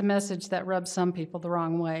 That's a message that rubs some people the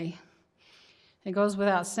wrong way. It goes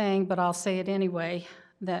without saying, but I'll say it anyway,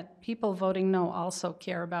 that people voting no also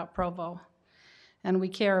care about Provo. And we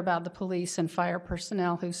care about the police and fire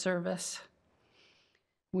personnel who serve us.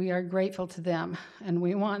 We are grateful to them, and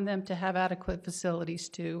we want them to have adequate facilities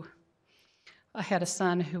too. I had a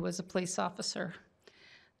son who was a police officer.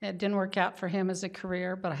 It didn't work out for him as a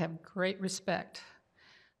career, but I have great respect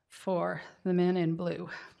for the men in blue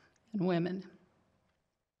and women.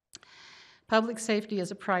 Public safety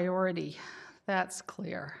is a priority, that's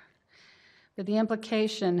clear. But the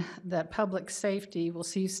implication that public safety will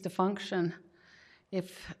cease to function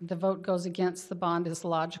if the vote goes against the bond is a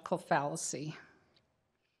logical fallacy.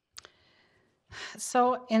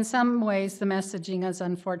 So in some ways, the messaging is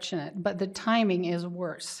unfortunate, but the timing is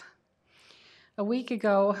worse. A week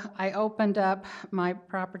ago, I opened up my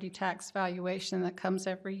property tax valuation that comes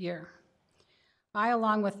every year. I,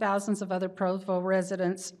 along with thousands of other Provo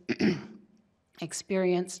residents,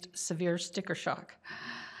 experienced severe sticker shock.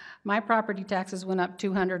 My property taxes went up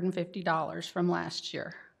 $250 from last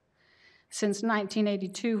year. Since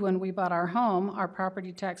 1982, when we bought our home, our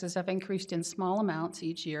property taxes have increased in small amounts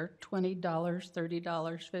each year, $20, $30,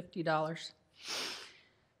 $50.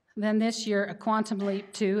 Then this year, a quantum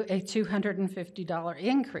leap to a $250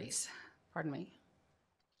 increase. Pardon me.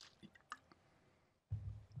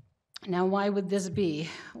 Now, why would this be?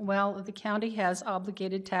 Well, the county has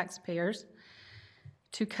obligated taxpayers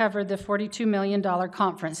to cover the $42 million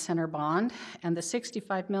conference center bond and the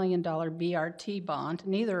 $65 million BRT bond,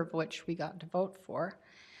 neither of which we got to vote for.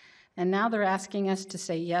 And now they're asking us to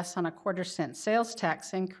say yes on a quarter-cent sales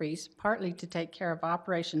tax increase, partly to take care of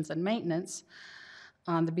operations and maintenance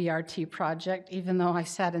on the BRT project, even though I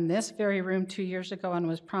sat in this very room 2 years ago and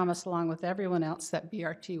was promised, along with everyone else, that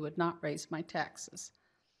BRT would not raise my taxes.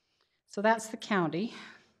 So that's the county.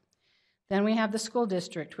 Then we have the school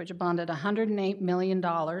district, which bonded $108 million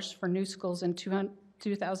for new schools in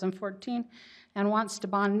 2014 and wants to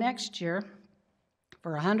bond next year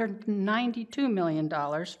for $192 million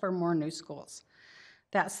for more new schools.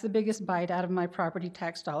 That's the biggest bite out of my property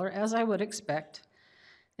tax dollar, as I would expect.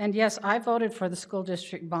 And yes, I voted for the school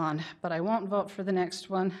district bond, but I won't vote for the next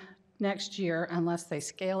one next year unless they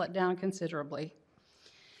scale it down considerably.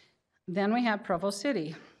 Then we have Provo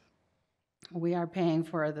City. We are paying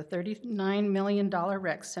for the $39 million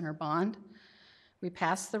rec center bond. We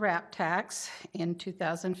passed the RAP tax in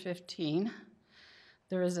 2015.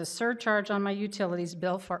 There is a surcharge on my utilities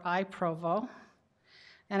bill for iProvo.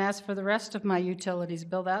 And as for the rest of my utilities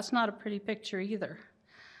bill, that's not a pretty picture either.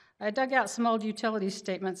 I dug out some old utility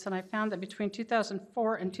statements and I found that between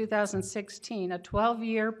 2004 and 2016, a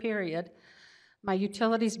 12-year period, my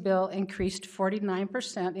utilities bill increased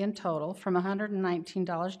 49% in total from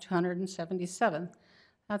 $119 to $177.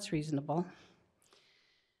 That's reasonable.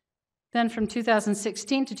 Then from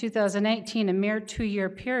 2016 to 2018, a mere 2-year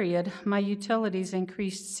period, my utilities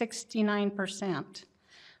increased 69%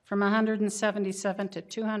 from $177 to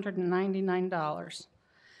 $299.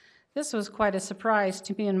 This was quite a surprise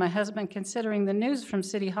to me and my husband, considering the news from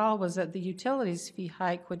City Hall was that the utilities fee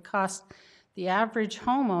hike would cost the average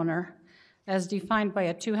homeowner, as defined by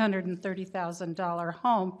a $230,000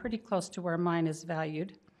 home, pretty close to where mine is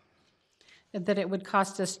valued, that it would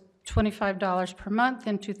cost us $25 per month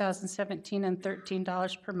in 2017 and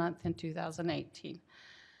 $13 per month in 2018.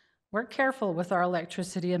 We're careful with our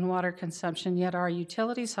electricity and water consumption, yet our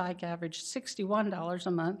utilities hike averaged $61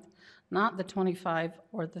 a month, not the $25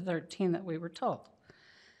 or the $13 that we were told.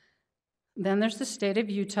 Then there's the state of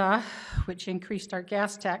Utah, which increased our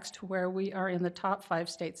gas tax to where we are in the top 5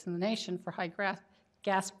 states in the nation for high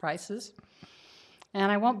gas prices. And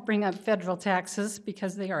I won't bring up federal taxes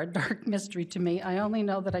because they are a dark mystery to me. I only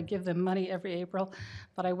know that I give them money every April,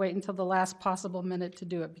 but I wait until the last possible minute to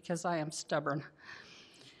do it because I am stubborn.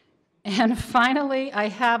 And finally, I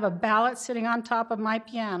have a ballot sitting on top of my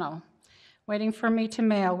piano, waiting for me to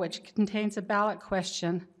mail, which contains a ballot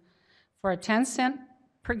question for a 10-cent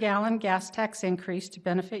per gallon gas tax increase to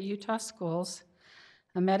benefit Utah schools,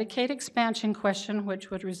 a Medicaid expansion question,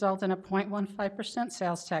 which would result in a 0.15%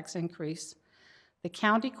 sales tax increase, the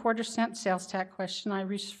county quarter-cent sales tax question I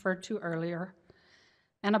referred to earlier,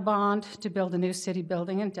 and a bond to build a new city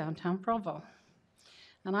building in downtown Provo.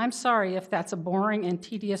 And I'm sorry if that's a boring and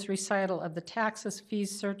tedious recital of the taxes,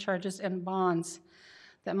 fees, surcharges, and bonds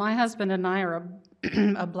that my husband and I are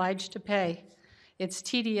obliged to pay. It's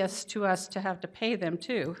tedious to us to have to pay them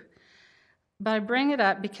too. But I bring it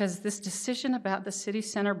up because this decision about the city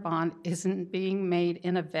center bond isn't being made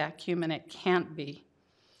in a vacuum, and it can't be.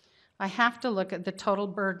 I have to look at the total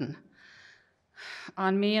burden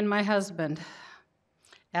on me and my husband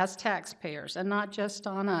as taxpayers, and not just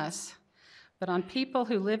on us, but on people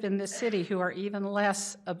who live in this city who are even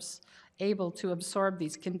less able to absorb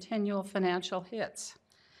these continual financial hits.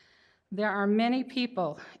 There are many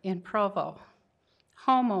people in Provo,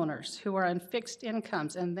 homeowners, who are on fixed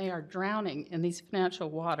incomes, and they are drowning in these financial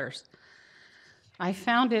waters. I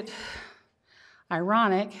found it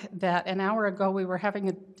ironic that an hour ago we were having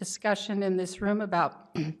a discussion in this room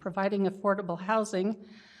about providing affordable housing,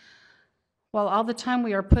 while all the time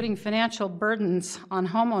we are putting financial burdens on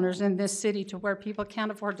homeowners in this city to where people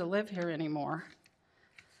can't afford to live here anymore.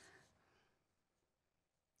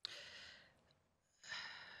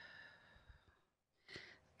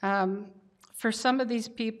 For some of these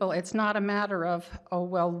people, it's not a matter of, oh,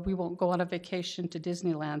 well, we won't go on a vacation to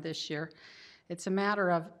Disneyland this year. It's a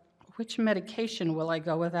matter of, which medication will I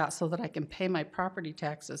go without so that I can pay my property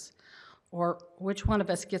taxes? Or which one of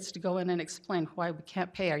us gets to go in and explain why we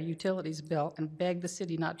can't pay our utilities bill and beg the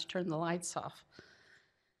city not to turn the lights off?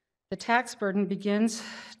 The tax burden begins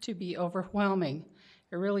to be overwhelming.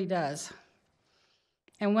 It really does.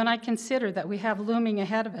 And when I consider that we have looming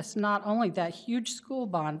ahead of us not only that huge school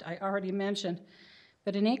bond I already mentioned,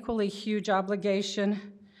 but an equally huge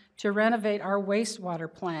obligation to renovate our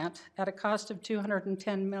wastewater plant at a cost of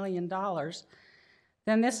 $210 million,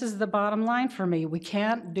 then this is the bottom line for me. We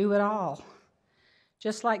can't do it all.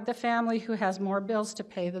 Just like the family who has more bills to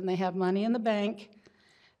pay than they have money in the bank,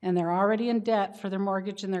 and they're already in debt for their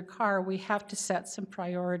mortgage and their car, we have to set some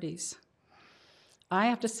priorities. I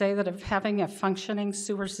have to say that if having a functioning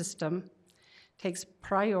sewer system takes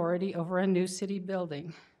priority over a new city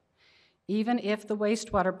building. Even if the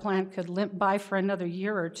wastewater plant could limp by for another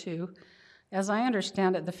year or two, as I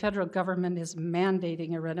understand it, the federal government is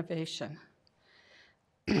mandating a renovation.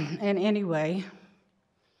 And anyway,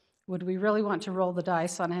 would we really want to roll the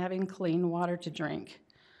dice on having clean water to drink,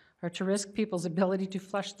 or to risk people's ability to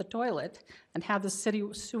flush the toilet and have the city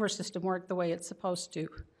sewer system work the way it's supposed to?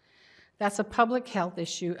 That's a public health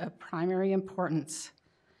issue of primary importance.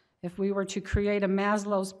 If we were to create a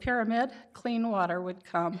Maslow's pyramid, clean water would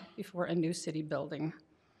come before a new city building.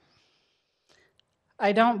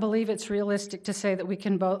 I don't believe it's realistic to say that we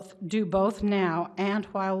can do both now and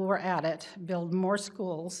while we're at it, build more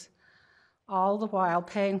schools, all the while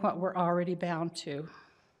paying what we're already bound to.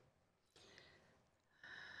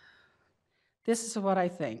 This is what I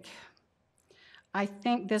think. I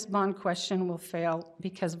think this bond question will fail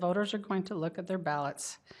because voters are going to look at their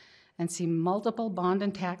ballots and see multiple bond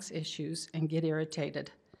and tax issues and get irritated.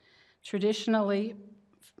 Traditionally,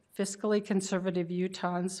 fiscally conservative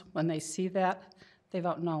Utahns, when they see that, they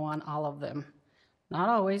vote no on all of them. Not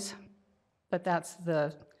always, but that's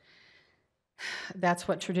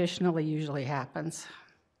what traditionally usually happens.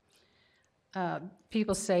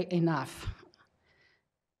 People say enough.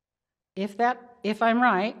 If I'm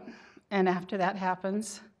right, and after that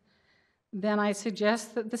happens, then I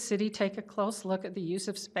suggest that the city take a close look at the use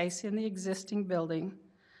of space in the existing building.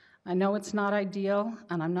 I know it's not ideal,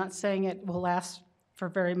 and I'm not saying it will last for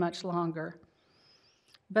very much longer.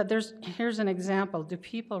 But here's an example. Do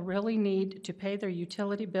people really need to pay their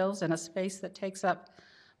utility bills in a space that takes up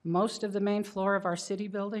most of the main floor of our city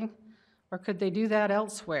building? Or could they do that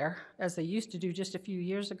elsewhere, as they used to do just a few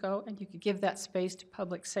years ago, and you could give that space to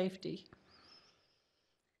public safety?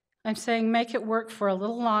 I'm saying make it work for a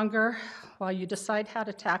little longer while you decide how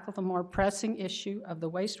to tackle the more pressing issue of the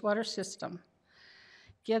wastewater system.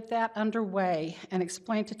 Get that underway and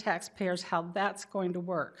explain to taxpayers how that's going to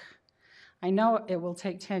work. I know it will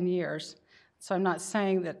take 10 years, so I'm not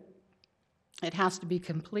saying that it has to be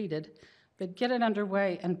completed, but get it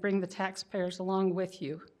underway and bring the taxpayers along with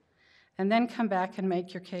you, and then come back and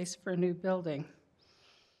make your case for a new building.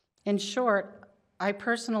 In short, I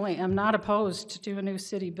personally am not opposed to a new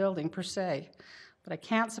city building per se, but I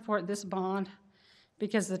can't support this bond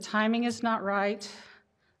because the timing is not right,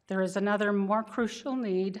 there is another more crucial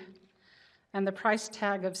need, and the price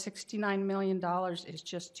tag of $69 million is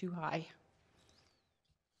just too high.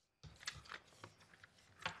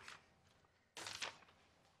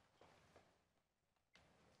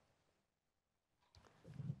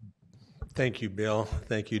 Thank you, Bill.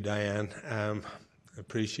 Thank you, Diane.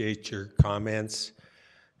 Appreciate your comments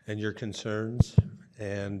and your concerns.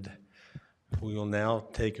 And we will now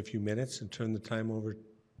take a few minutes and turn the time over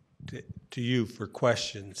to you for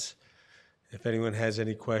questions. If anyone has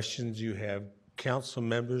any questions, you have council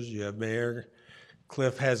members, you have Mayor.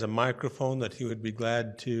 Cliff has a microphone that he would be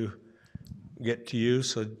glad to get to you,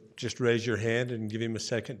 so just raise your hand and give him a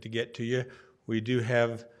second to get to you. We do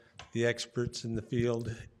have the experts in the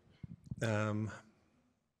field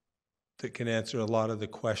that can answer a lot of the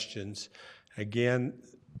questions. Again,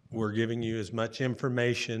 we're giving you as much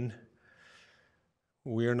information.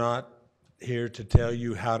 We're not here to tell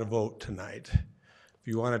you how to vote tonight. If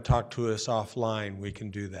you want to talk to us offline, we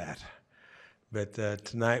can do that. But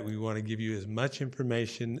tonight we want to give you as much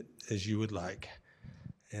information as you would like.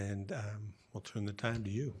 And we'll turn the time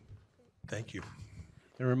to you. Thank you.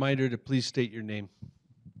 A reminder to please state your name.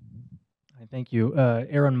 Thank you.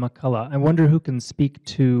 Aaron McCullough. I wonder who can speak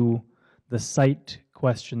to the site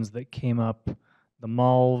questions that came up, the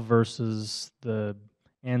mall versus the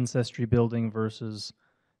ancestry building versus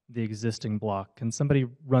the existing block. Can somebody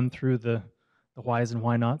run through the whys and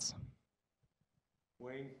why nots?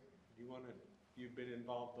 Wayne, you've been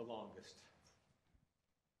involved the longest.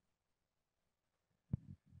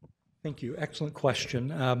 Thank you. Excellent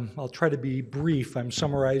question. I'll try to be brief. I'm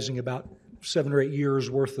summarizing about 7 or 8 years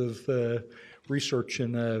worth of research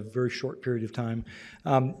in a very short period of time.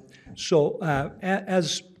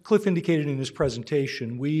 As Cliff indicated in his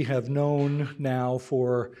presentation, we have known now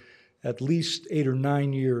for at least 8 or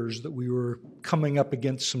 9 years that we were coming up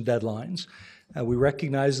against some deadlines. We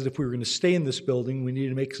recognized that if we were going to stay in this building, we needed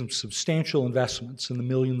to make some substantial investments in the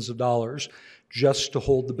millions of dollars just to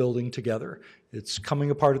hold the building together. It's coming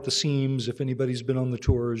apart at the seams. If anybody's been on the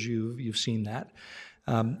tours, you've seen that.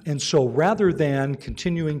 And so rather than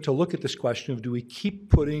continuing to look at this question of do we keep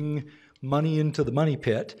putting money into the money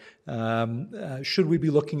pit, should we be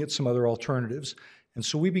looking at some other alternatives? And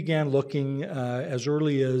so we began looking as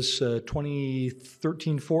early as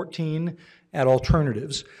 2013-14 at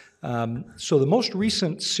alternatives. So the most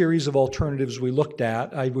recent series of alternatives we looked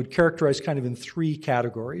at, I would characterize kind of in 3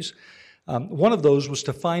 categories. One of those was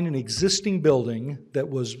to find an existing building that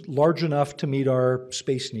was large enough to meet our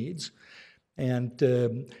space needs. And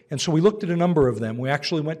so we looked at a number of them. We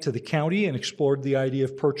actually went to the county and explored the idea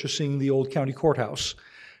of purchasing the old county courthouse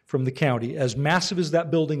from the county. As massive as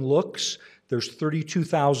that building looks, there's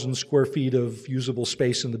 32,000 square feet of usable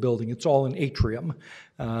space in the building. It's all an atrium.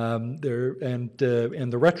 And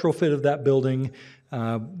the retrofit of that building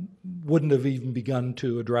wouldn't have even begun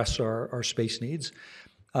to address our space needs.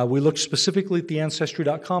 We looked specifically at the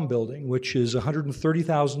Ancestry.com building, which is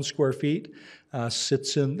 130,000 square feet,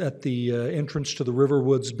 sits at the entrance to the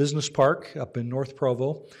Riverwoods Business Park up in North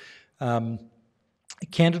Provo.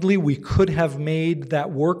 Candidly, we could have made that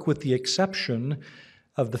work with the exception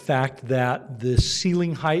of the fact that the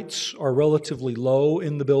ceiling heights are relatively low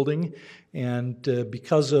in the building, and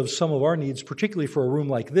because of some of our needs, particularly for a room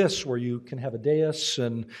like this where you can have a dais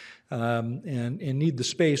and need the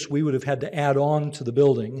space, we would have had to add on to the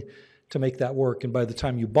building to make that work. And by the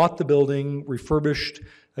time you bought the building, refurbished,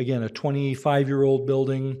 again, a 25-year-old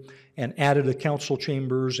building, and added a council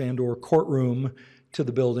chambers and or courtroom to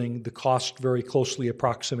the building, the cost very closely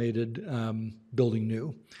approximated building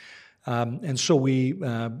new. And so we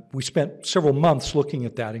spent several months looking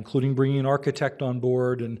at that, including bringing an architect on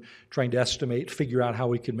board and trying to figure out how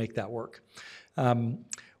we could make that work.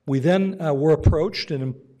 We then were approached, and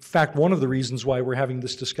in fact, one of the reasons why we're having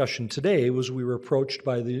this discussion today was we were approached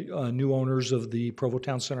by the new owners of the Provo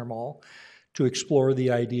Town Center Mall to explore the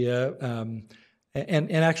idea.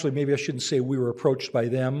 And actually, maybe I shouldn't say we were approached by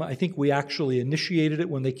them. I think we actually initiated it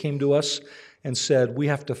when they came to us and said, we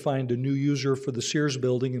have to find a new user for the Sears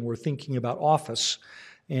building, and we're thinking about office.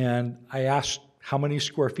 And I asked, how many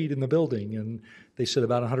square feet in the building? And they said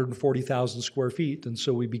about 140,000 square feet. And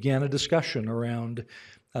so we began a discussion around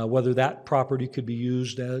whether that property could be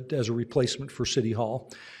used as a replacement for City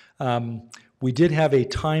Hall. We did have a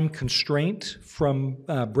time constraint from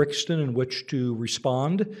Brixton in which to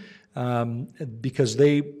respond, because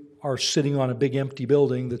they are sitting on a big empty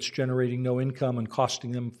building that's generating no income and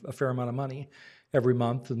costing them a fair amount of money every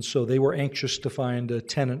month. And so they were anxious to find a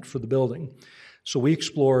tenant for the building. So we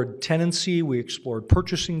explored tenancy, we explored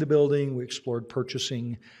purchasing the building, we explored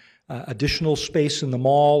purchasing additional space in the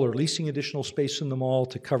mall or leasing additional space in the mall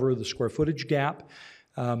to cover the square footage gap.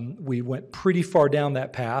 We went pretty far down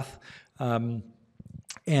that path. And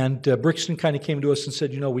Brixton kind of came to us and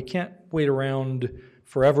said, we can't wait around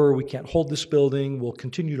forever. We can't hold this building. We'll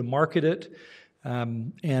continue to market it.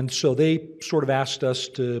 And so they sort of asked us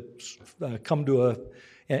to come to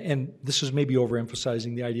and this is maybe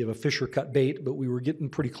overemphasizing the idea of a Fisher cut bait, but we were getting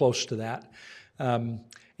pretty close to that.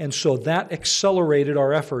 And so that accelerated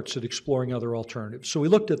our efforts at exploring other alternatives. So we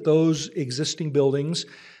looked at those existing buildings.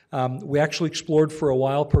 We actually explored for a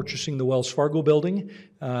while purchasing the Wells Fargo building.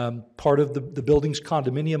 Part of the building's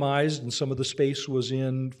condominiumized, and some of the space was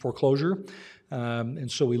in foreclosure. And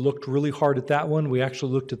so we looked really hard at that one. We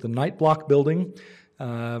actually looked at the Night Block building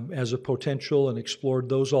as a potential and explored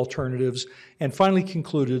those alternatives, and finally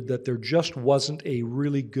concluded that there just wasn't a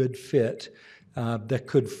really good fit that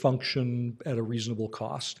could function at a reasonable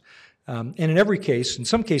cost. And in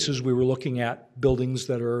some cases, we were looking at buildings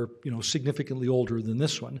that are significantly older than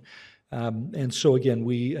this one. And so again,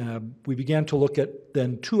 we began to look at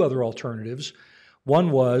then two other alternatives.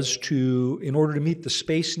 One was in order to meet the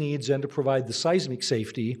space needs and to provide the seismic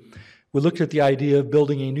safety, we looked at the idea of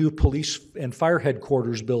building a new police and fire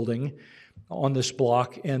headquarters building on this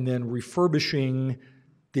block and then refurbishing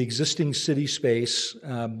the existing city space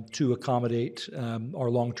to accommodate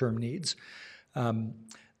our long-term needs.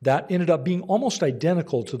 That ended up being almost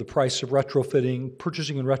identical to the price of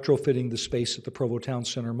purchasing and retrofitting the space at the Provo Town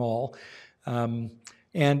Center Mall.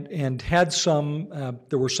 And had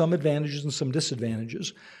there were some advantages and some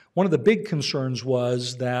disadvantages. One of the big concerns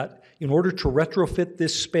was that in order to retrofit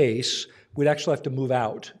this space, we'd actually have to move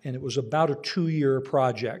out, and it was about a 2-year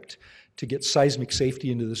project to get seismic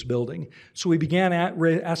safety into this building. So we began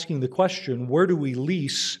asking the question, where do we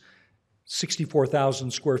lease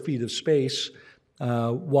 64,000 square feet of space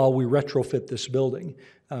while we retrofit this building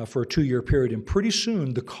for a 2-year period? And pretty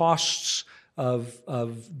soon, the costs of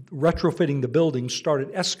retrofitting the building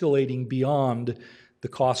started escalating beyond the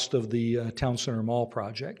cost of the Town Center Mall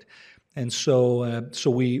project. And so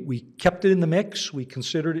we kept it in the mix. We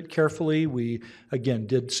considered it carefully. We, again,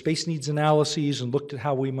 did space needs analyses and looked at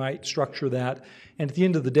how we might structure that. And at the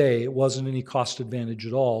end of the day, it wasn't any cost advantage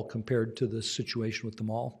at all compared to the situation with the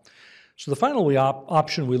mall. So the final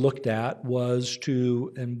option we looked at was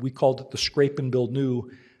and we called it the scrape and build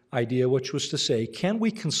new idea, which was to say, can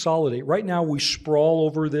we consolidate? Right now we sprawl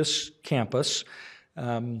over this campus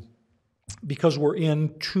because we're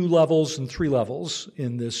in 2 levels and 3 levels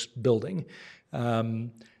in this building.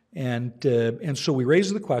 And so we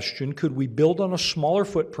raised the question, could we build on a smaller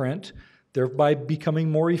footprint, thereby becoming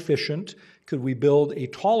more efficient? Could we build a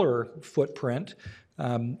taller footprint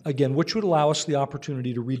again, which would allow us the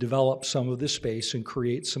opportunity to redevelop some of this space and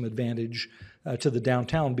create some advantage to the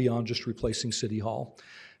downtown beyond just replacing City Hall.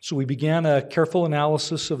 So we began a careful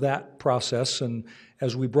analysis of that process, and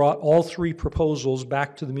as we brought all three proposals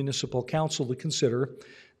back to the Municipal Council to consider,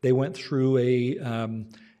 they went through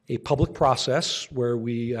a public process where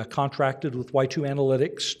we contracted with Y2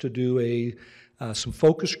 Analytics to do some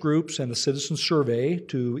focus groups and a citizen survey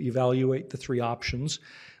to evaluate the three options.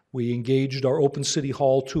 We engaged our Open City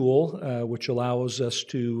Hall tool, which allows us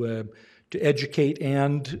to educate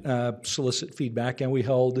and solicit feedback, and we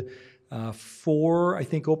held 4, I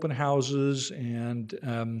think, open houses and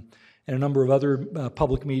a number of other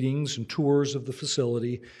public meetings and tours of the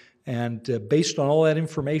facility. And based on all that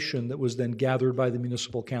information that was then gathered by the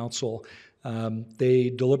Municipal Council, they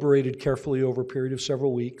deliberated carefully over a period of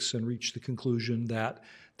several weeks and reached the conclusion that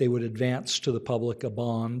they would advance to the public a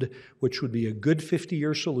bond, which would be a good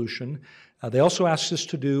 50-year solution. They also asked us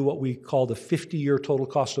to do what we call the 50-year total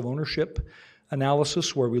cost of ownership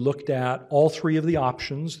analysis, where we looked at all three of the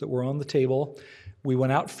options that were on the table. We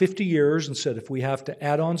went out 50 years and said if we have to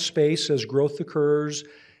add on space as growth occurs,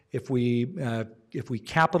 if we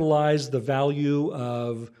capitalize the value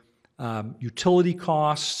of utility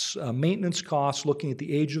costs, maintenance costs, looking at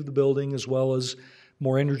the age of the building as well as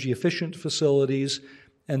more energy efficient facilities,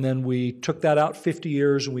 and then we took that out 50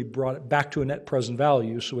 years and we brought it back to a net present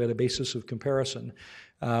value, so we had a basis of comparison.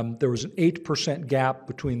 There was an 8% gap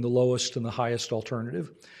between the lowest and the highest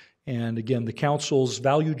alternative. And again, the council's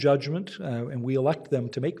value judgment, and we elect them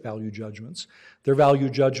to make value judgments, their value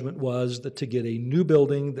judgment was that to get a new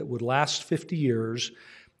building that would last 50 years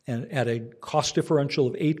and at a cost differential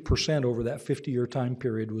of 8% over that 50-year time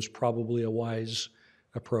period was probably a wise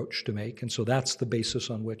approach to make. And so that's the basis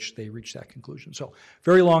on which they reached that conclusion. So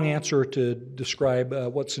very long answer to describe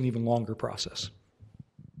what's an even longer process.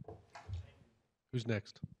 Who's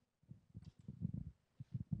next?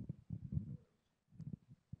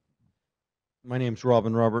 My name's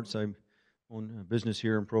Robin Roberts. I own a business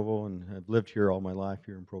here in Provo, and I've lived here all my life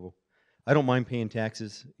here in Provo. I don't mind paying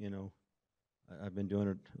taxes, you know. I've been doing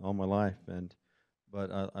it all my life,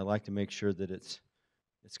 but I like to make sure that it's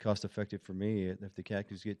cost effective for me. If the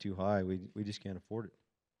taxes get too high, we just can't afford it.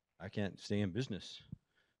 I can't stay in business.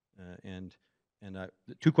 The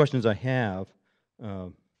two questions I have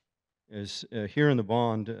is here in the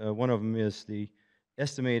bond. One of them is the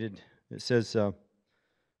estimated. It says the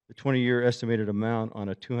 20-year estimated amount on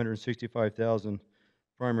a 265,000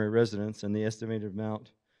 primary residence, and the estimated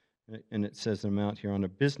amount, and it says the amount here on a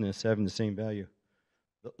business having the same value.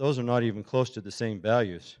 Those are not even close to the same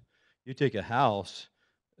values. You take a house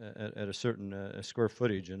at a certain square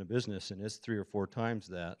footage in a business, and it's 3 or 4 times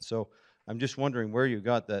that. So I'm just wondering where you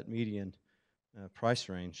got that median price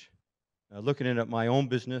range. Looking at my own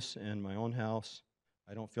business and my own house,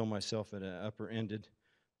 I don't feel myself at an upper-ended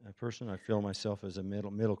person. I feel myself as a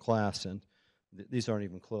middle class, and these aren't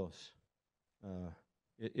even close.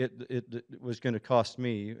 It was going to cost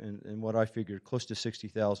me, and what I figured, close to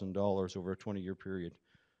 $60,000 over a 20-year period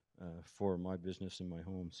for my business and my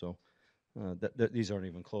home. So these aren't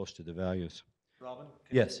even close to the values. Robin?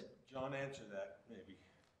 Yes. John, answer that, maybe.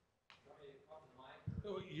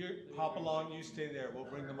 You hop along, you stay there. We'll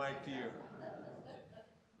bring the mic to you.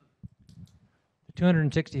 The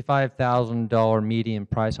 $265,000 median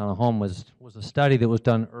price on a home was a study that was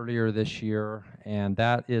done earlier this year, and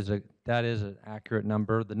that is an accurate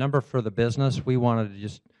number. The number for the business, we wanted to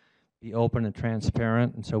just be open and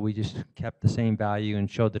transparent, and so we just kept the same value and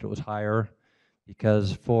showed that it was higher,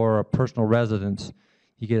 because for a personal residence,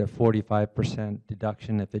 you get a 45%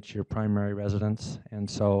 deduction if it's your primary residence, and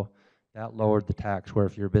so that lowered the tax, where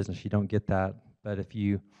if you're a business, you don't get that. But if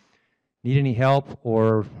you need any help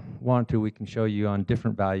or want to, we can show you on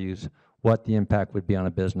different values what the impact would be on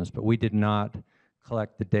a business. But we did not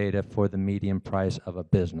collect the data for the median price of a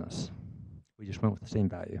business. We just went with the same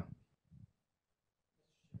value.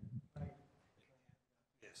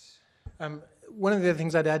 Yes. One of the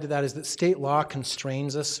things I'd add to that is that state law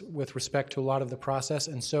constrains us with respect to a lot of the process.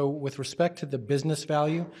 And so with respect to the business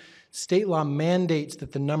value, state law mandates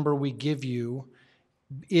that the number we give you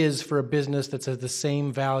is for a business that's at the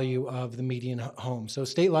same value of the median home. So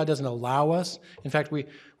state law doesn't allow us. In fact, we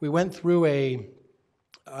went through a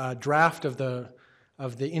draft of the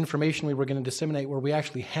information we were going to disseminate where we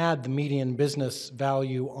actually had the median business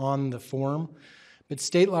value on the form. But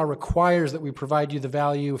state law requires that we provide you the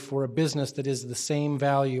value for a business that is the same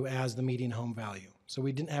value as the median home value. So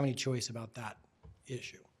we didn't have any choice about that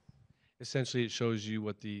issue. Essentially, it shows you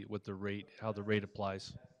what the rate, how the rate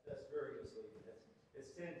applies. That's very misleading.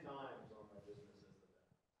 It's 10 times on my business as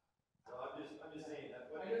the value. So I'm just saying that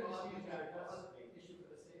what it costs me.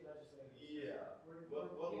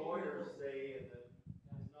 say and that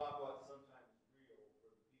is not what sometimes is real for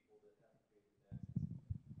the people that have to pay the taxes.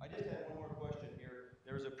 I just had one more question here.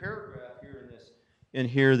 There's a paragraph here in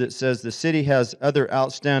here that says the city has other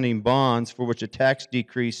outstanding bonds for which a tax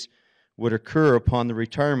decrease would occur upon the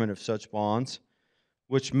retirement of such bonds,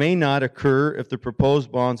 which may not occur if the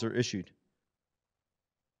proposed bonds are issued.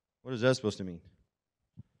 What is that supposed to mean?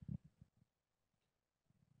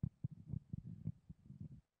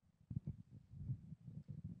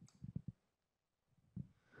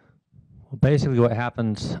 Well, basically what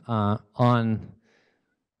happens on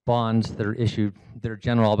bonds that are issued, they're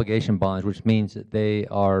general obligation bonds, which means that they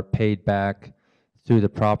are paid back through the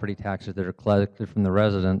property taxes that are collected from the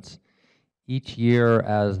residents. Each year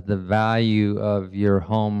as the value of your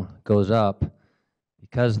home goes up,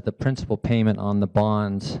 because the principal payment on the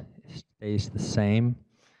bonds stays the same,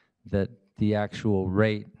 that the actual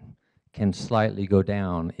rate can slightly go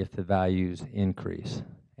down if the values increase.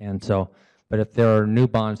 And so, but if there are new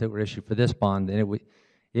bonds that were issued for this bond, then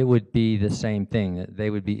it would be the same thing. That they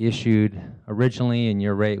would be issued originally and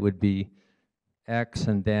your rate would be X,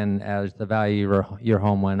 and then as the value of your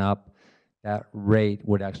home went up, that rate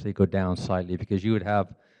would actually go down slightly, because you could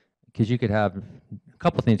have a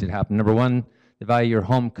couple things that happen. Number one, the value of your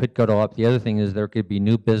home could go up. The other thing is there could be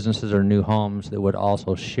new businesses or new homes that would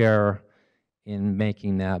also share in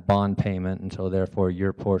making that bond payment, and so therefore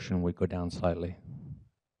your portion would go down slightly.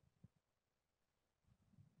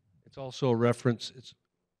 It's also a reference,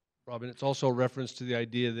 Robin, it's also a reference to the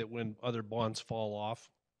idea that when other bonds fall off,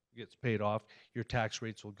 gets paid off, your tax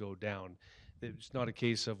rates will go down. It's not a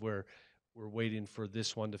case of where we're waiting for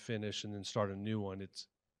this one to finish and then start a new one. It's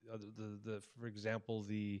for example,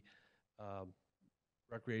 the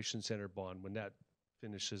recreation center bond, when that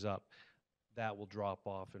finishes up, that will drop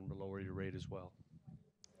off and lower your rate as well.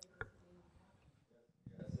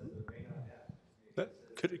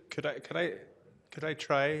 Could I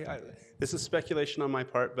try? This is speculation on my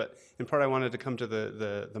part, but in part I wanted to come to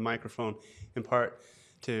the microphone, in part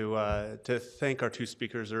to thank our two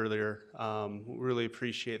speakers earlier. Really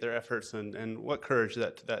appreciate their efforts and what courage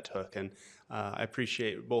that took, and I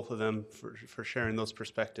appreciate both of them for sharing those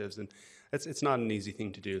perspectives. And it's not an easy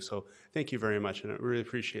thing to do, so thank you very much, and I really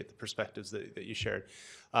appreciate the perspectives that you shared.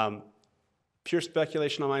 Pure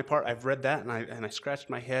speculation on my part. I've read that and I scratched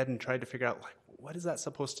my head and tried to figure out, like, what is that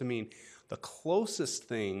supposed to mean? The closest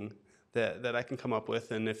thing that I can come up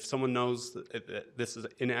with, and if someone knows that this is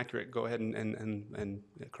inaccurate, go ahead and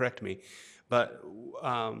correct me. But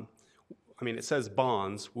I mean, it says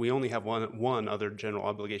bonds. We only have one other general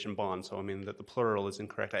obligation bond, so I mean that the plural is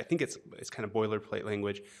incorrect. I think it's kind of boilerplate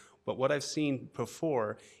language. But what I've seen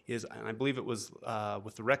before is, and I believe it was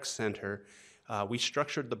with the rec center, we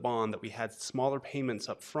structured the bond that we had smaller payments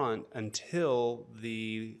up front until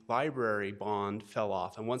the library bond fell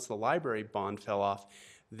off. And once the library bond fell off,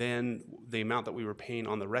 then the amount that we were paying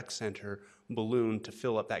on the rec center ballooned to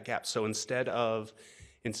fill up that gap. So instead of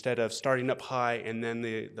starting up high and then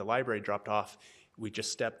the library dropped off, we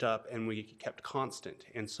just stepped up and we kept constant.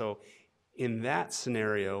 And so in that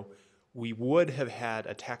scenario, we would have had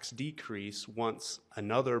a tax decrease once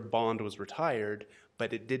another bond was retired,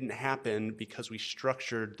 but it didn't happen because we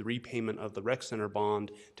structured the repayment of the rec center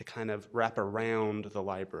bond to kind of wrap around the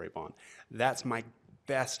library bond. That's my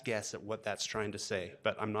best guess at what that's trying to say,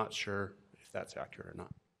 but I'm not sure if that's accurate or not.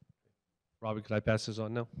 Robin, could I pass this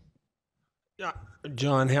on now? Yeah,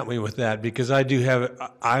 John, help me with that, because I am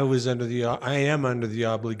under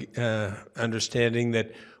the understanding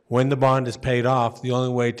that when the bond is paid off, the only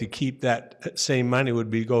way to keep that same money would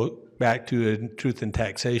be go back to a truth in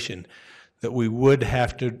taxation, that we would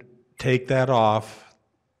have to take that off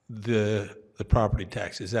the property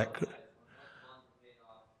tax. Is that correct?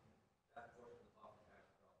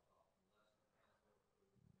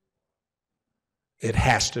 It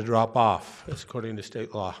has to drop off, according to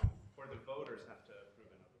state law. Or the voters have to approve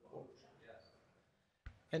another bond.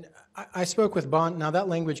 And I spoke with bond. Now that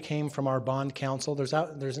language came from our bond counsel. There's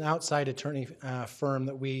an outside attorney firm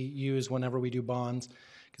that we use whenever we do bonds,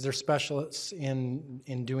 because they're specialists in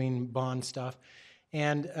doing bond stuff.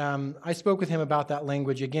 And I spoke with him about that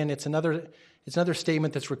language. Again, it's another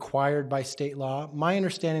statement that's required by state law. My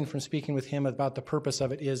understanding from speaking with him about the purpose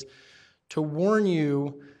of it is to warn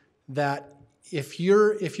you that if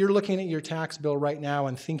you're looking at your tax bill right now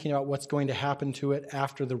and thinking about what's going to happen to it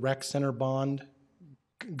after the rec center bond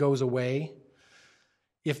goes away,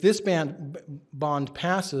 if this bond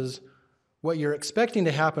passes, what you're expecting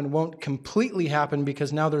to happen won't completely happen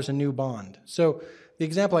because now there's a new bond. So the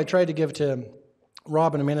example I tried to give to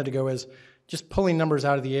Robin a minute ago is just pulling numbers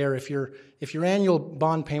out of the air. If your annual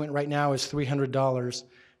bond payment right now is $300,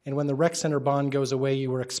 and when the rec center bond goes away, you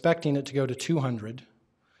were expecting it to go to 200.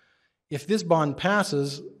 If this bond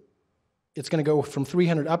passes, it's going to go from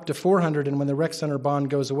 300 up to 400, and when the rec center bond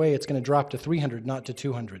goes away, it's going to drop to 300, not to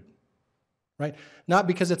 200, right? Not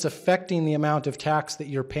because it's affecting the amount of tax that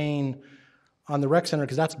you're paying on the rec center,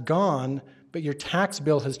 because that's gone, but your tax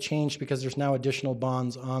bill has changed because there's now additional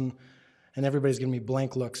bonds on, and everybody's giving me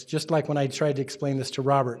blank looks, just like when I tried to explain this to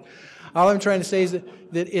Robert. All I'm trying to say is that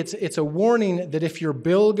it's a warning that if your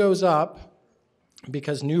bill goes up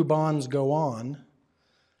because new bonds go on,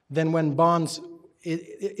 then when bonds,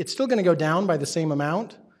 it's still going to go down by the same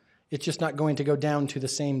amount. It's just not going to go down to the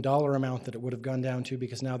same dollar amount that it would have gone down to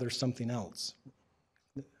because now there's something else.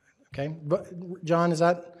 Okay, but John, is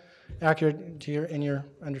that accurate to your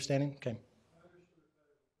understanding? Okay.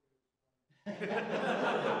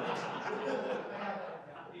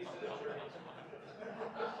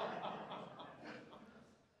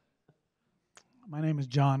 My name is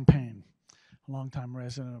John Payne, a longtime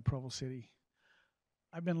resident of Provo City.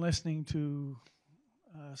 I've been listening to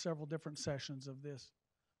several different sessions of this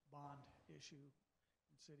bond issue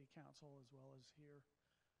in City Council as well as here.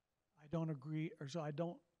 I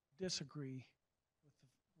don't disagree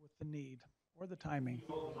with the need or the timing.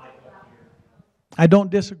 I don't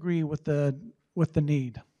disagree with the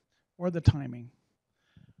need or the timing.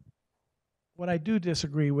 What I do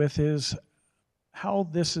disagree with is how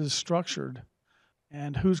this is structured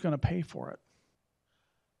and who's going to pay for it.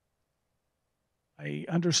 I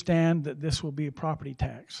understand that this will be a property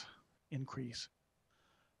tax increase,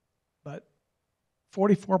 but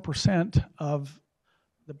 44% of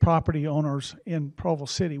the property owners in Provo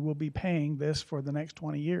City will be paying this for the next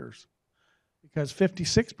 20 years because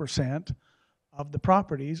 56% of the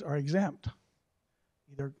properties are exempt,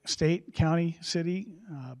 either state, county, city,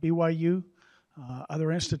 BYU,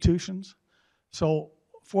 other institutions. So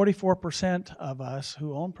 44% of us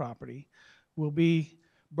who own property will be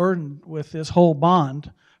burdened with this whole bond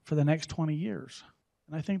for the next 20 years.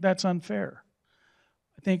 And I think that's unfair.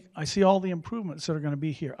 I see all the improvements that are going to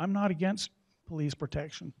be here. I'm not against police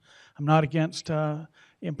protection. I'm not against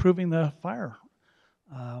improving the fire.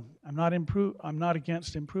 I'm not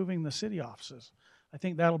against improving the city offices. I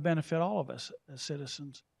think that'll benefit all of us as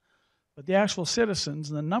citizens. But the actual citizens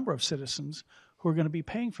and the number of citizens who are going to be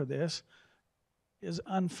paying for this is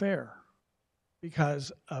unfair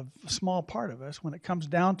because of a small part of us, when it comes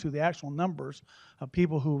down to the actual numbers of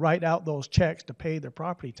people who write out those checks to pay their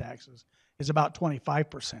property taxes, is about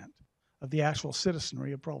 25% of the actual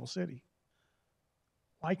citizenry of Provo City.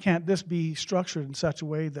 Why can't this be structured in such a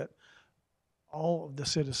way that all of the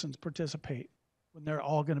citizens participate when they're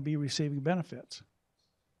all going to be receiving benefits?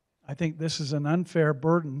 I think this is an unfair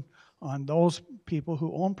burden on those people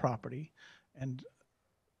who own property and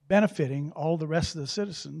benefiting all the rest of the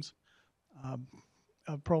citizens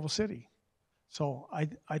of Provo City. So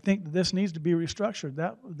I think that this needs to be restructured.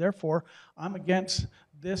 Therefore, I'm against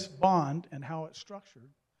this bond and how it's structured.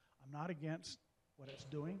 I'm not against what it's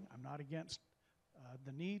doing. I'm not against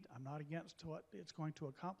the need. I'm not against what it's going to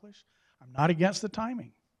accomplish. I'm not against the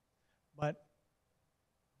timing. But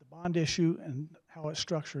the bond issue and how it's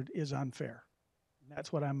structured is unfair. And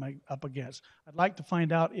that's what I'm up against. I'd like to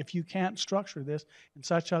find out if you can't structure this in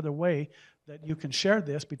such other way that you can share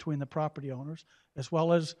this between the property owners as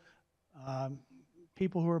well as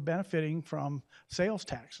people who are benefiting from sales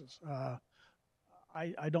taxes.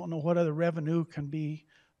 I don't know what other revenue can be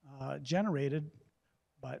generated,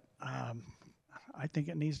 but I think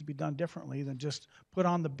it needs to be done differently than just put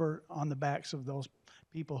on the backs of those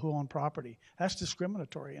people who own property. That's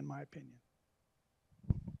discriminatory, in my opinion.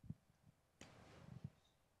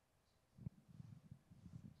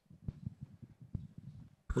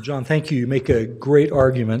 Well, John, thank you. You make a great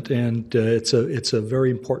argument, and it's a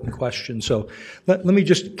very important question. So let me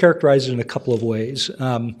just characterize it in a couple of ways.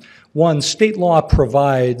 One, state law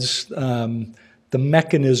provides the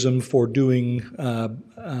mechanism for doing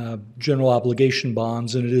general obligation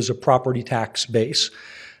bonds, and it is a property tax base.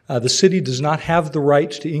 The city does not have the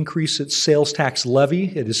right to increase its sales tax levy.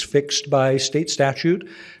 It is fixed by state statute.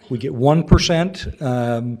 We get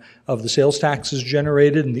 1% of the sales taxes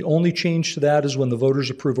generated, and the only change to that is when the voters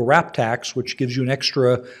approve a RAP tax, which gives you an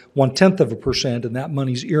extra 0.1%, and that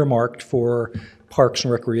money's earmarked for parks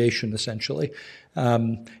and recreation, essentially.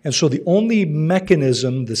 And so the only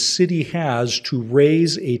mechanism the city has to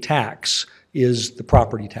raise a tax is the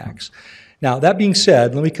property tax. Now, that being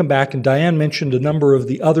said, let me come back, and Diane mentioned a number of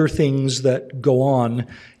the other things that go on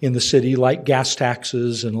in the city, like gas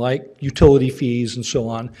taxes and like utility fees and so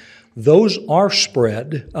on. Those are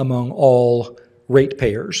spread among all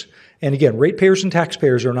ratepayers. And again, ratepayers and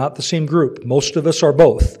taxpayers are not the same group. Most of us are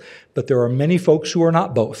both, but there are many folks who are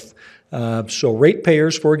not both. So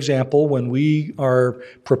ratepayers, for example, when we are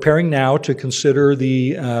preparing now to consider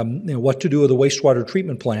the what to do with the wastewater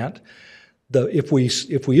treatment plant, if we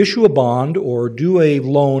issue a bond or do a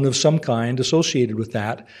loan of some kind associated with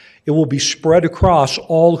that, it will be spread across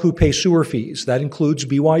all who pay sewer fees. That includes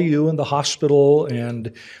BYU and the hospital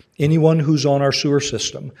and anyone who's on our sewer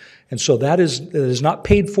system. And so that is not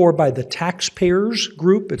paid for by the taxpayers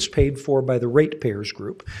group, it's paid for by the ratepayers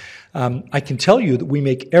group. I can tell you that we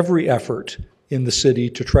make every effort in the city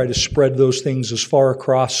to try to spread those things as far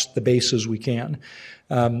across the base as we can.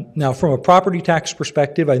 Now, from a property tax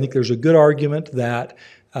perspective, I think there's a good argument that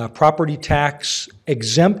property tax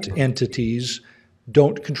exempt entities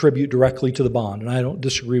don't contribute directly to the bond, and I don't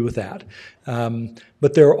disagree with that.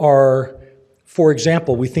 But there are, for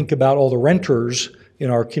example, we think about all the renters in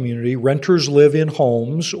our community. Renters live in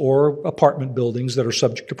homes or apartment buildings that are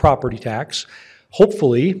subject to property tax.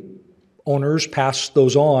 Hopefully, owners pass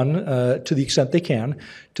those on to the extent they can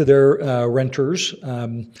to their renters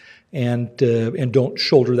and don't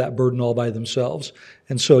shoulder that burden all by themselves.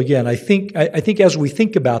 And so again, I think as we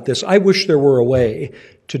think about this, I wish there were a way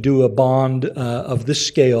to do a bond of this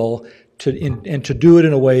scale and to do it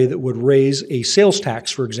in a way that would raise a sales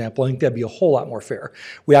tax, for example. I think that'd be a whole lot more fair.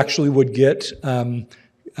 We actually would get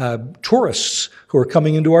tourists who are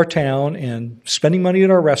coming into our town and spending money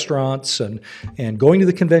at our restaurants and going to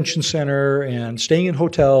the convention center and staying in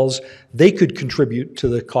hotels. They could contribute to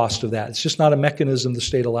the cost of that. It's just not a mechanism the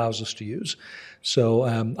state allows us to use. So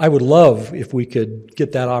I would love if we could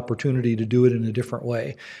get that opportunity to do it in a different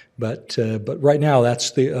way. But right now,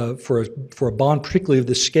 that's for a bond, particularly of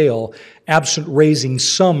this scale, absent raising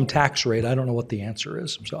some tax rate. I don't know what the answer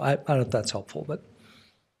is. So I don't know if that's helpful. But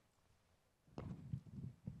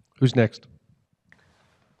who's next?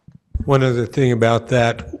 One other thing about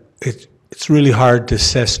that, it's really hard to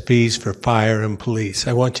assess fees for fire and police.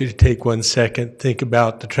 I want you to take 1 second, think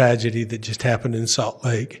about the tragedy that just happened in Salt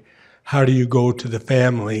Lake. How do you go to the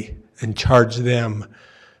family and charge them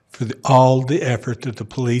for all the effort that the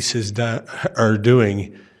police are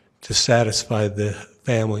doing to satisfy the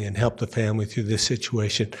family and help the family through this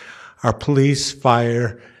situation? Our police,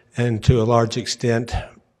 fire, and to a large extent,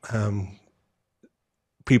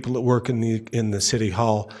 people that work in the city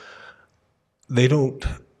hall,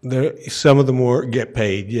 some of them get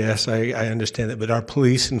paid. Yes, I understand that, but our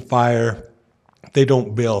police and fire, they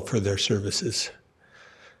don't bill for their services.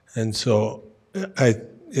 And so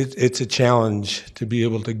it's a challenge to be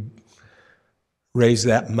able to raise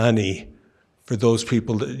that money for those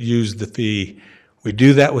people that use the fee. We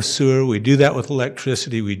do that with sewer, we do that with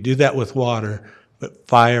electricity, we do that with water, but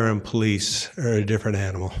fire and police are a different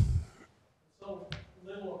animal. So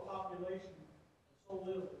little a population, so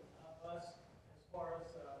little us as far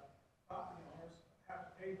as property owners have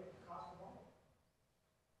to pay the cost of all.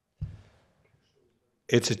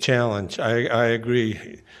 It's a challenge. I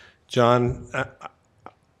agree. John,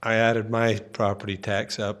 I added my property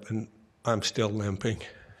tax up and I'm still limping.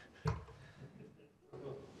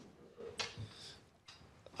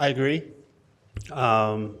 I agree.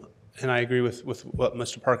 And I agree with what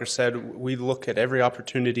Mr. Parker said. We look at every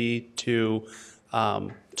opportunity to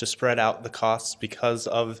spread out the costs because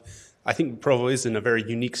of, I think Provo is in a very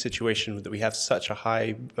unique situation that we have such a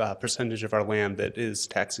high percentage of our land that is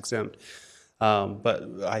tax exempt.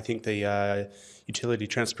 But I think the utility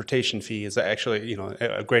transportation fee is actually,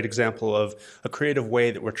 a great example of a creative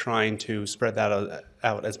way that we're trying to spread that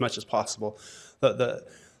out as much as possible. The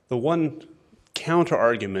one counter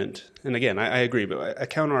argument, and again, I agree, but a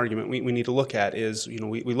counter argument we need to look at is,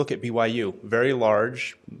 we look at BYU, very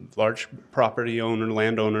large property owner,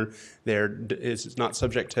 landowner, there is not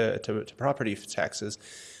subject to property taxes.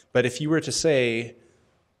 But if you were to say,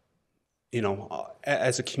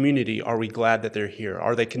 as a community, are we glad that they're here?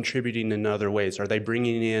 Are they contributing in other ways? Are they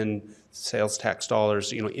bringing in sales tax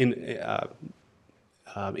dollars,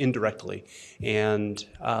 indirectly? And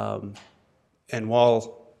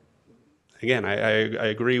while, again, I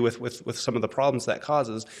agree with some of the problems that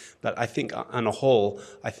causes, but I think on a whole,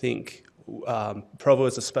 Provo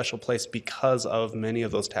is a special place because of many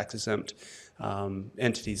of those tax-exempt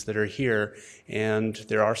entities that are here, and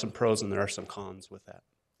there are some pros and there are some cons with that.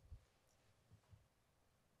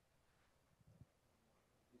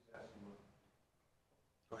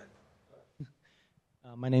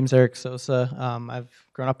 My name's Eric Sosa. I've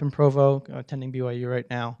grown up in Provo, attending BYU right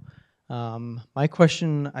now. My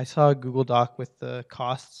question, I saw a Google Doc with the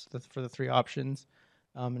costs for the three options,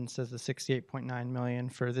 and it says the $68.9 million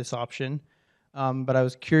for this option. But I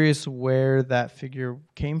was curious where that figure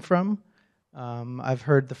came from. I've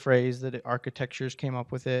heard the phrase that architectures came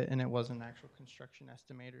up with it and it wasn't actual construction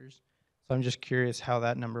estimators. So I'm just curious how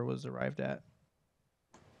that number was arrived at.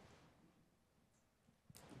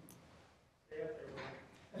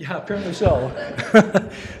 Yeah, apparently so.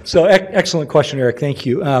 Excellent question, Eric. Thank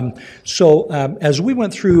you. As we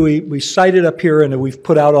went through, we cited up here and we've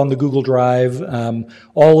put out on the Google Drive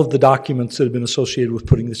all of the documents that have been associated with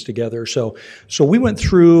putting this together. So we went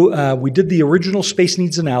through, we did the original space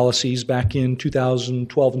needs analyses back in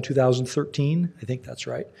 2012 and 2013. I think that's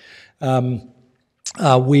right.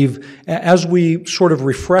 As we sort of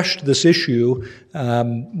refreshed this issue,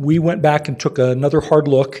 we went back and took another hard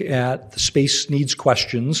look at the space needs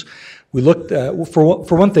questions. We looked at,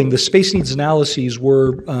 for one thing, the space needs analyses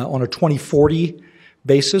were on a 2040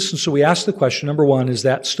 basis, and so we asked the question, number one, is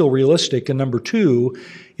that still realistic? And number two,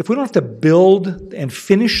 if we don't have to build and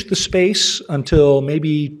finish the space until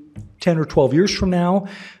maybe 10 or 12 years from now,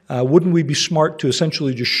 wouldn't we be smart to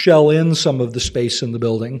essentially just shell in some of the space in the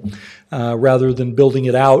building rather than building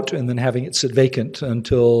it out and then having it sit vacant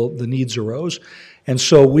until the needs arose? And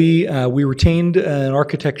so we retained an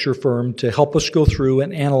architecture firm to help us go through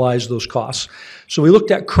and analyze those costs. So we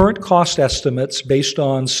looked at current cost estimates based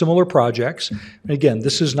on similar projects. And again,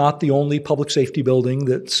 this is not the only public safety building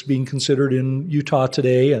that's being considered in Utah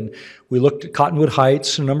today. And we looked at Cottonwood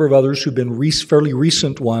Heights, a number of others who've been fairly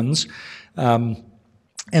recent ones.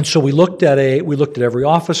 And so we looked at every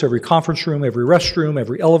office, every conference room, every restroom,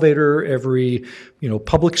 every elevator, every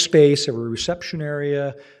public space, every reception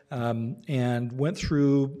area, and went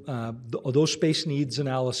through those space needs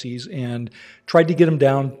analyses and tried to get them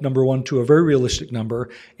down, number one, to a very realistic number,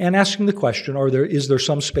 and asking the question: is there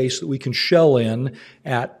some space that we can shell in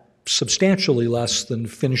at substantially less than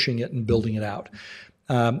finishing it and building it out?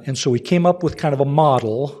 And so we came up with kind of a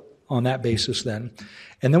model on that basis then.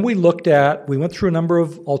 And then we went through a number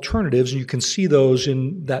of alternatives, and you can see those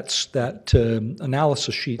in that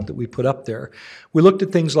analysis sheet that we put up there. We looked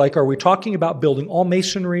at things like, are we talking about building all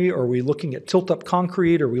masonry? Are we looking at tilt-up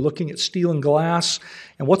concrete? Are we looking at steel and glass?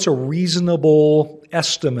 And what's a reasonable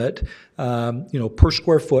estimate, per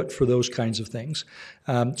square foot for those kinds of things?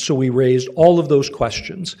 So we raised all of those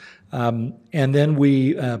questions. And then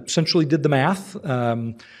we essentially did the math,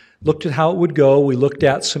 looked at how it would go. We looked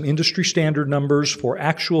at some industry standard numbers for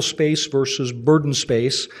actual space versus burden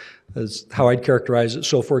space, is how I'd characterize it.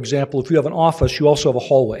 So for example, if you have an office, you also have a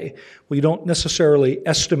hallway. Well, you don't necessarily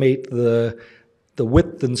estimate the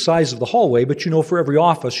width and size of the hallway, but for every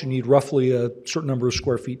office you need roughly a certain number of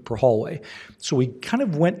square feet per hallway. So we kind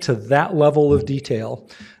of went to that level of detail.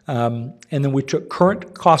 And then we took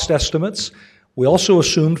current cost estimates. We also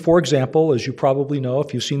assumed, for example, as you probably know,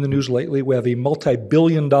 if you've seen the news lately, we have a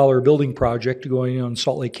multi-billion-dollar building project going on in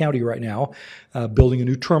Salt Lake County right now, building a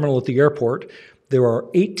new terminal at the airport. There are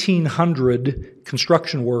 1,800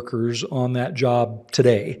 construction workers on that job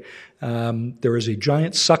today. There is a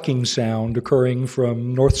giant sucking sound occurring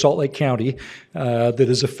from North Salt Lake County that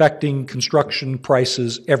is affecting construction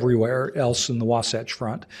prices everywhere else in the Wasatch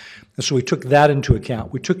Front. And so we took that into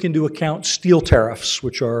account. We took into account steel tariffs,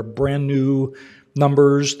 which are brand new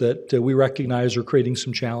numbers that we recognize are creating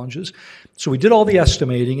some challenges. So we did all the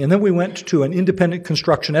estimating, and then we went to an independent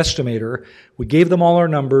construction estimator. We gave them all our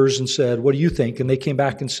numbers and said, what do you think? And they came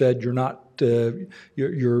back and said, you're not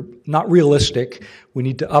realistic. We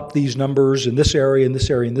need to up these numbers in this area, in this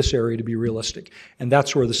area, in this area to be realistic. And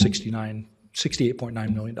that's where the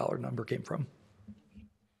 $68.9 million number came from.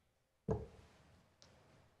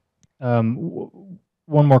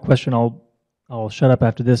 One more question. I'll shut up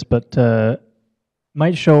after this, but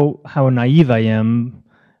might show how naive I am.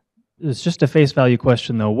 It's just a face value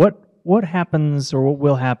question, though. What happens, or what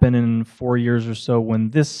will happen in 4 years or so when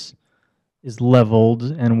this is leveled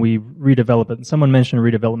and we redevelop it? And someone mentioned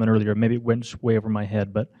redevelopment earlier. Maybe it went way over my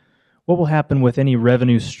head, but what will happen with any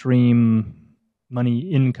revenue stream, money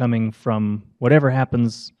incoming from whatever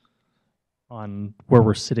happens on where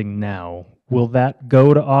we're sitting now? Will that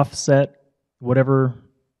go to offset whatever,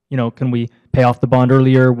 can we pay off the bond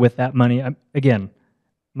earlier with that money? Again,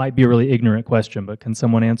 might be a really ignorant question, but can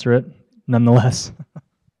someone answer it nonetheless?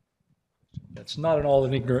 It's not at all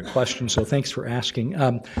an ignorant question, so thanks for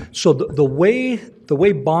asking. So the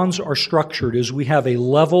way bonds are structured is we have a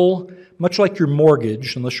level, much like your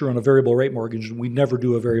mortgage, unless you're on a variable rate mortgage, and we never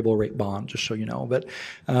do a variable rate bond, just so you know.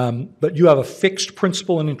 But you have a fixed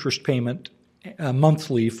principal and interest payment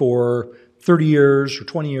monthly for 30 years or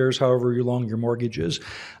 20 years, however long your mortgage is.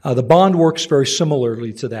 The bond works very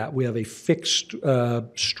similarly to that. We have a fixed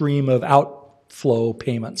stream of outflow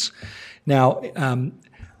payments. Now,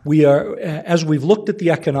 we are, as we've looked at the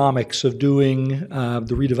economics of doing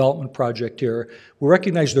the redevelopment project here, we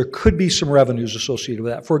recognize there could be some revenues associated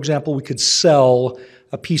with that. For example, we could sell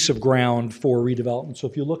a piece of ground for redevelopment. So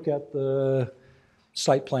if you look at the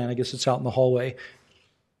site plan, I guess it's out in the hallway.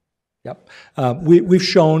 Yep. We've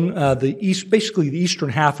shown basically the eastern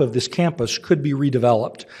half of this campus could be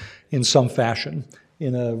redeveloped in some fashion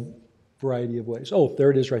in a variety of ways. Oh,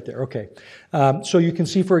 there it is right there. Okay. So you can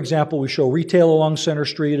see, for example, we show retail along Center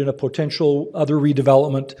Street and a potential other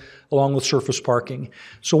redevelopment along with surface parking.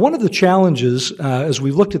 So one of the challenges, as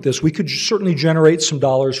we've looked at this, we could certainly generate some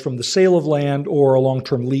dollars from the sale of land or a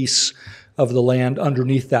long-term lease of the land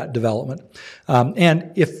underneath that development.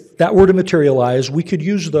 And if that were to materialize, we could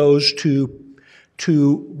use those to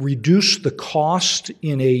reduce the cost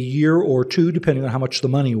in a year or two, depending on how much the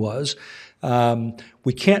money was.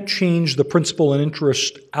 We can't change the principal and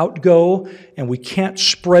interest outgo, and we can't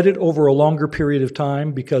spread it over a longer period of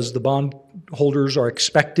time because the bond holders are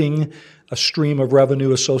expecting a stream of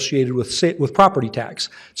revenue associated with property tax.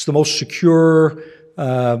 It's the most secure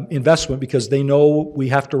investment because they know we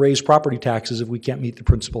have to raise property taxes if we can't meet the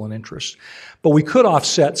principal and interest. But we could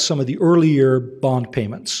offset some of the earlier bond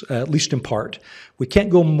payments, at least in part. We can't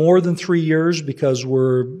go more than 3 years because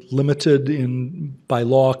we're limited by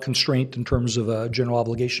law constraint in terms of a general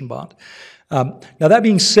obligation bond. Now that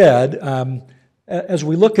being said, as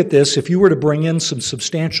we look at this, if you were to bring in some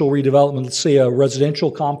substantial redevelopment, let's say a residential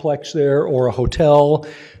complex there or a hotel,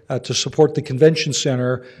 to support the convention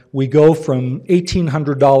center, we go from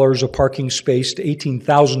 $1,800 a parking space to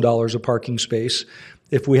 $18,000 a parking space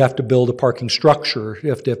if we have to build a parking structure. You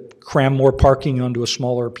have to cram more parking onto a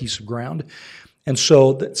smaller piece of ground. And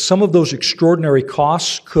so some of those extraordinary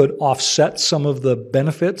costs could offset some of the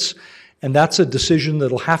benefits, and that's a decision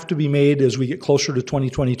that'll have to be made as we get closer to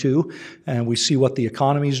 2022 and we see what the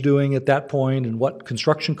economy is doing at that point and what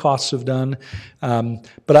construction costs have done.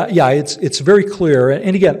 Yeah, it's very clear.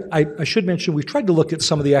 And again, I should mention we've tried to look at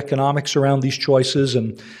some of the economics around these choices,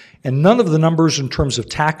 and none of the numbers in terms of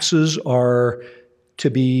taxes are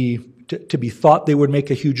to be thought they would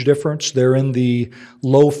make a huge difference. They're in the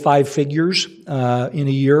low 5 figures in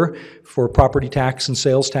a year for property tax and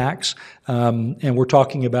sales tax. And we're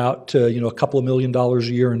talking about a couple of $1 million a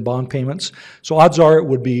year in bond payments. So odds are it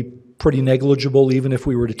would be pretty negligible even if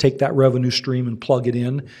we were to take that revenue stream and plug it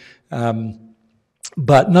in.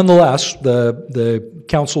 But nonetheless, the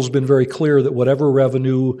council's been very clear that whatever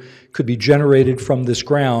revenue could be generated from this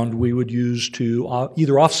ground, we would use to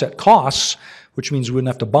either offset costs, which means we wouldn't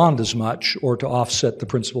have to bond as much, or to offset the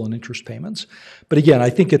principal and interest payments. But again, I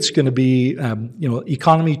think it's going to be,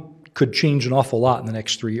 economy could change an awful lot in the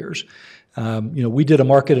next 3 years. We did a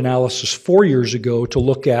market analysis 4 years ago to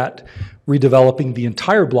look at redeveloping the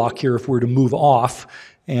entire block here if we were to move off.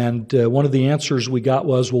 And one of the answers we got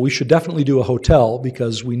was, well, we should definitely do a hotel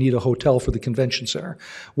because we need a hotel for the convention center.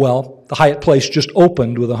 Well, the Hyatt Place just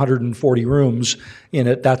opened with 140 rooms in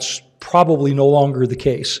it. That's probably no longer the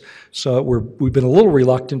case. So we've been a little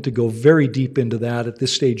reluctant to go very deep into that at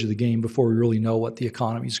this stage of the game before we really know what the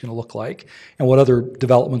economy is going to look like and what other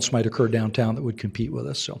developments might occur downtown that would compete with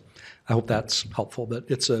us. So I hope that's helpful, but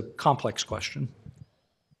it's a complex question.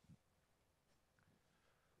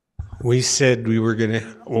 We said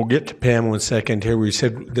we'll get to Pam one second here. We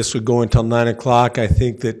said this would go until 9 o'clock. I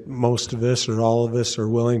think that most of us or all of us are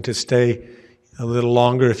willing to stay a little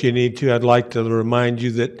longer if you need to. I'd like to remind you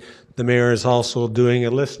that the mayor is also doing a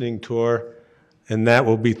listening tour, and that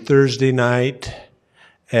will be Thursday night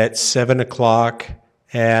at 7 o'clock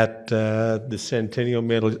at the Centennial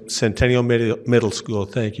Middle School.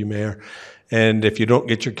 Thank you, Mayor. And if you don't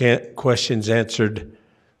get your questions answered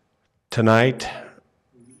tonight,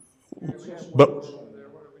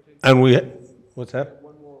 what's that?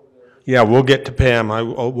 Yeah, we'll get to Pam.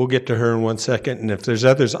 We'll get to her in 1 second. And if there's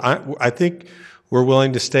others, I think we're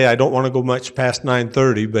willing to stay. I don't want to go much past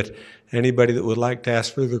 9:30, but anybody that would like to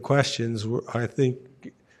ask further questions, I think,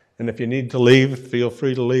 and if you need to leave, feel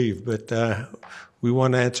free to leave. But we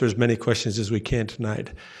want to answer as many questions as we can tonight.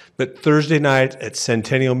 But Thursday night at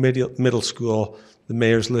Centennial Middle School, the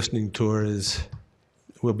mayor's listening tour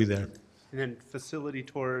will be there. And then facility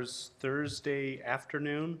tours Thursday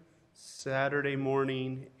afternoon, Saturday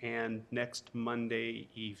morning, and next Monday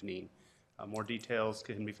evening. More details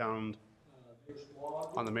can be found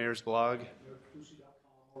on the mayor's blog.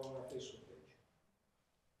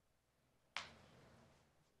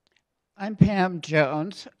 I'm Pam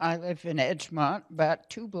Jones. I live in Edgemont, about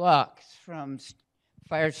 2 blocks from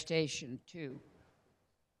Fire Station 2.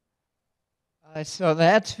 So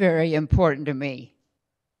that's very important to me.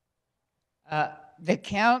 The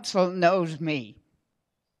council knows me.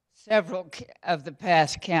 several of the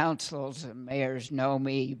past councils and mayors know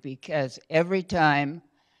me because every time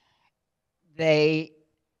they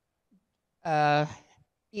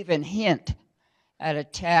even hint at a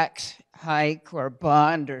tax hike or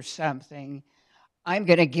bond or something, I'm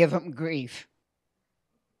going to give them grief.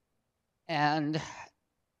 And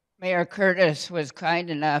Mayor Curtis was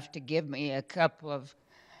kind enough to give me a couple of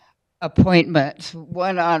appointments,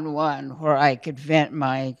 one-on-one, where I could vent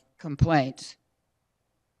my complaints.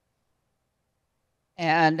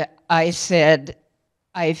 And I said,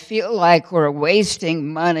 I feel like we're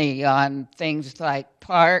wasting money on things like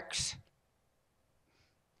parks.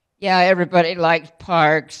 Yeah, everybody likes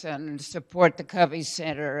parks and support the Covey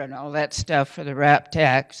Center and all that stuff for the RAP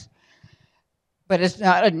tax, but it's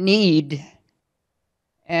not a need.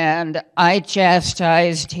 And I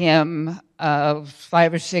chastised him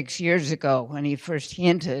 5 or 6 years ago when he first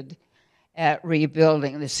hinted at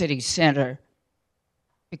rebuilding the city center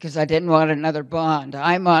because I didn't want another bond.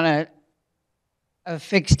 I'm on a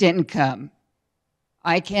fixed income.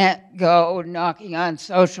 I can't go knocking on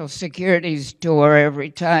Social Security's door every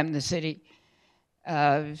time the city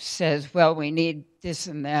says, well, we need this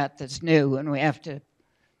and that that's new and we have to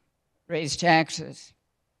raise taxes.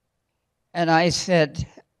 And I said,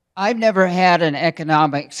 I've never had an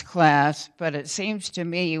economics class, but it seems to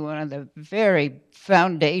me one of the very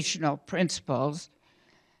foundational principles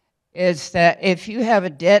is that if you have a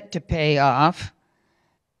debt to pay off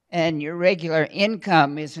and your regular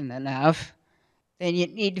income isn't enough, then you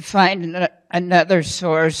need to find another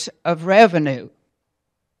source of revenue.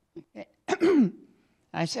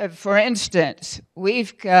 I said, for instance,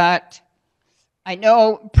 I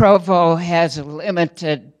know Provo has a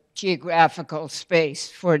limited geographical space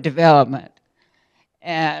for development.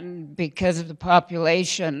 And because of the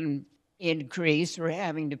population increase, we're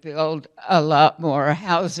having to build a lot more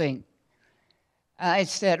housing. I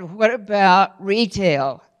said, what about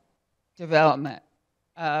retail development?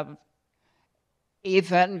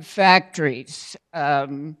 Even factories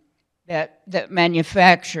that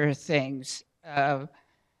manufacture things,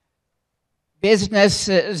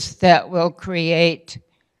 businesses that will create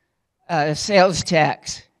sales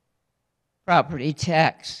tax, property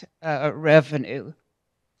tax revenue.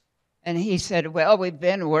 And he said, well, we've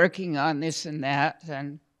been working on this and that,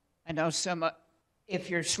 and I know if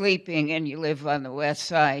you're sleeping and you live on the west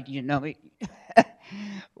side, you know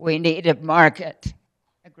we need a market,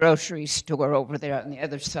 a grocery store over there on the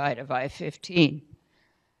other side of I-15.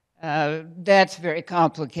 That's a very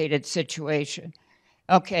complicated situation.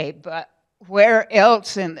 Okay, but where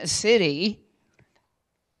else in the city,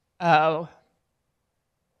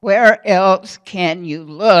 where else can you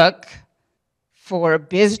look for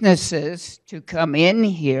businesses to come in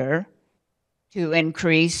here to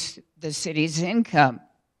increase the city's income?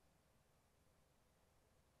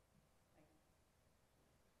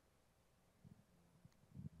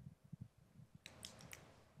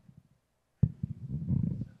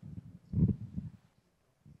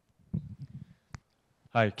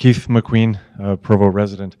 Hi, Keith McQueen, Provo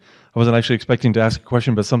resident. I wasn't actually expecting to ask a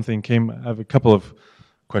question, but something came. I have a couple of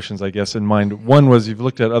questions, I guess, in mind. One was you've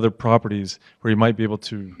looked at other properties where you might be able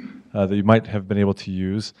to, that you might have been able to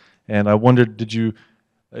use, and I wondered,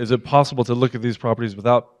 is it possible to look at these properties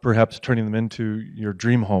without perhaps turning them into your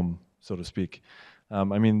dream home, so to speak? I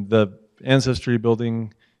mean, the Ancestry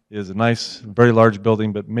building is a nice, very large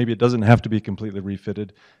building, but maybe it doesn't have to be completely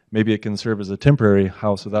refitted. Maybe it can serve as a temporary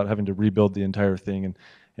house without having to rebuild the entire thing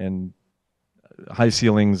and high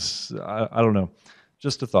ceilings, I don't know,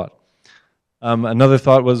 just a thought. Another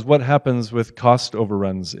thought was what happens with cost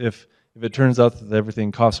overruns? If it turns out that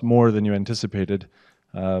everything costs more than you anticipated,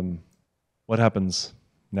 what happens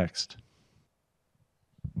next?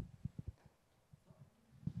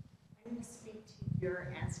 I'm going to speak to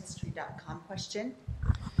your Ancestry.com question.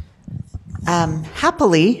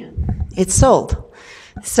 Happily, it's sold.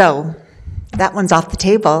 So that one's off the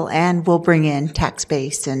table, and we'll bring in tax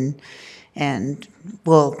base and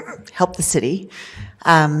we'll help the city.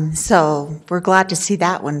 So we're glad to see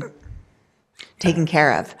that one taken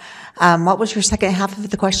care of. What was your second half of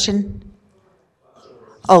the question?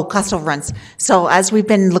 Oh, cost overruns. So as we've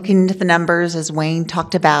been looking at the numbers, as Wayne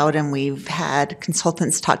talked about, and we've had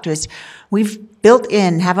consultants talk to us, we've built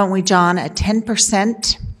in, haven't we, John, a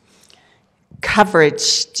 10%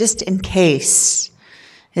 coverage just in case.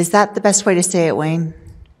 Is that the best way to say it, Wayne?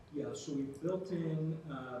 Yeah, so we built in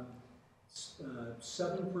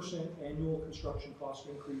 7% annual construction cost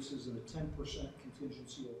increases and a 10%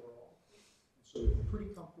 contingency overall. So we're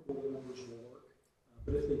pretty comfortable the numbers will work.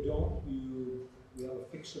 But if they don't, we have a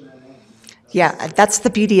fixed amount of money. Yeah, that's the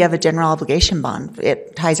beauty of a general obligation bond.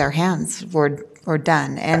 It ties our hands. We're or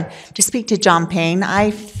done. And to speak to John Payne,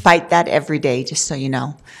 I fight that every day, just so you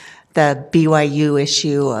know. The BYU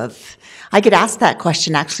issue of, I get asked that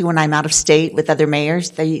question actually when I'm out of state with other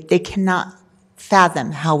mayors. They cannot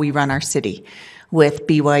fathom how we run our city with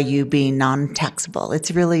BYU being non-taxable.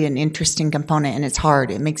 It's really an interesting component, and it's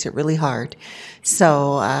hard. It makes it really hard.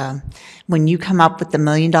 So when you come up with the $1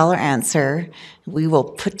 million answer, we will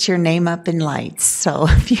put your name up in lights. So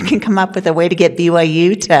if you can come up with a way to get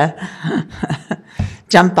BYU to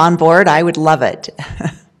jump on board, I would love it.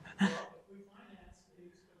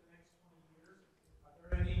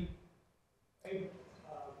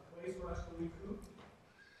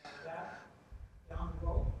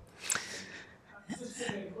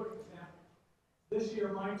 This year,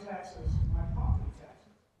 my taxes, my property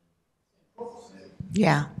taxes, in Provo City,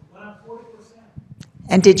 Yeah. went up 40%.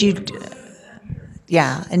 And did you,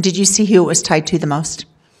 yeah, and did you see who it was tied to the most?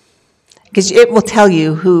 Because it will tell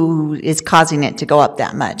you who is causing it to go up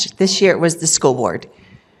that much. This year it was the school board.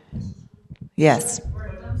 Yes.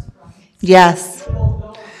 Yes.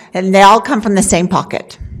 And they all come from the same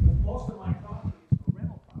pocket. Most of my properties are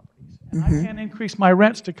rental properties, and I can't increase my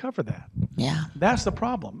rents to cover that. Yeah. That's the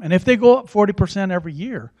problem. And if they go up 40% every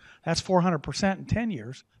year, that's 400% in 10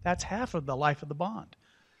 years. That's half of the life of the bond.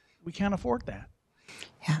 We can't afford that.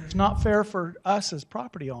 Yeah. It's not fair for us as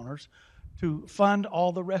property owners to fund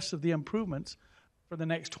all the rest of the improvements for the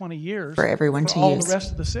next 20 years. For everyone to all use. the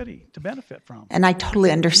rest of the city to benefit from. And I totally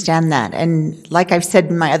understand that. And like I've said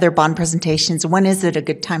in my other bond presentations, when is it a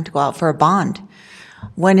good time to go out for a bond?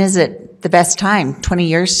 When is it the best time? 20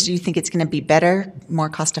 years? Do you think it's going to be better, more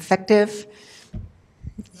cost effective?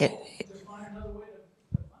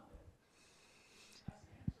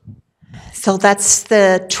 So that's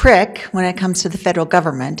the trick when it comes to the federal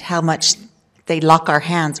government, how much they lock our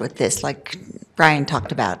hands with this, like Brian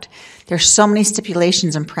talked about. There's so many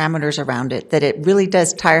stipulations and parameters around it that it really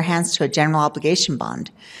does tie our hands to a general obligation bond,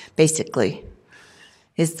 basically,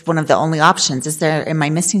 is one of the only options. Am I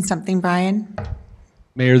missing something, Brian?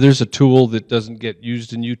 Mayor, there's a tool that doesn't get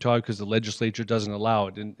used in Utah because the legislature doesn't allow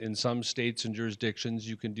it. In some states and jurisdictions,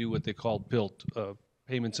 you can do what they call PILT,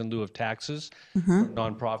 payments in lieu of taxes, from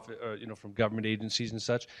nonprofit, or, from government agencies and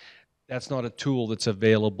such. That's not a tool that's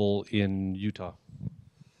available in Utah.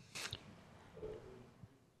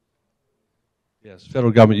 Yes,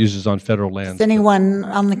 federal government uses on federal lands. Does anyone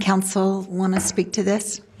on the council want to speak to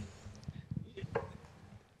this?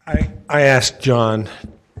 I asked John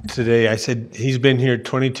today, I said, he's been here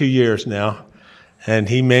 22 years now, and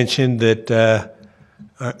he mentioned that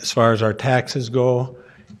as far as our taxes go,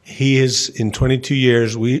 he is, in 22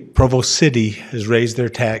 years, Provo City has raised their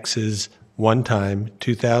taxes one time,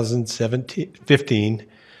 2015,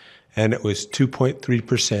 and it was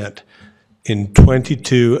 2.3%. In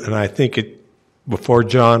 22, and I think before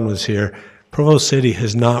John was here, Provo City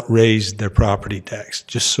has not raised their property tax.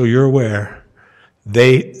 Just so you're aware,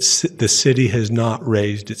 the city has not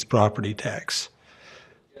raised its property tax.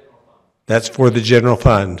 That's for the general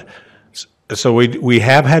fund. So we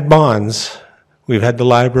have had bonds. We've had the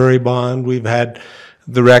library bond. We've had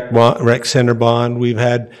the rec center bond. We've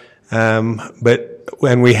had, but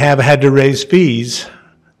when we have had to raise fees,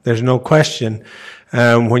 there's no question.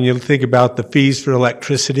 When you think about the fees for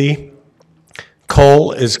electricity,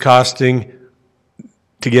 coal is costing,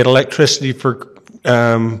 to get electricity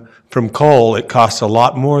from coal, it costs a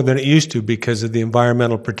lot more than it used to because of the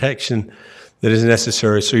environmental protection that is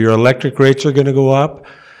necessary. So your electric rates are going to go up.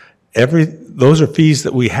 Those are fees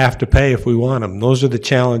that we have to pay if we want them. Those are the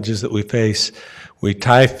challenges that we face. We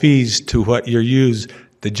tie fees to what you use.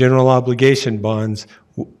 The general obligation bonds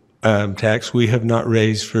tax we have not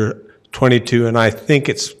raised for 22, and I think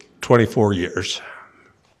it's 24 years.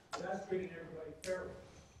 That's treating everybody fairly.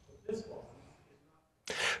 But this bond is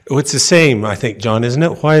not. Oh, it's the same, I think, John, isn't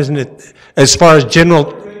it? Why isn't it? As far as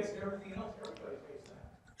general...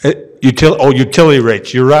 utility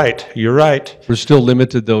rates. You're right. You're right. We're still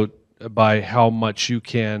limited, though, by how much you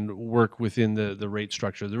can work within the rate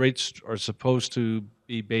structure. The rates are supposed to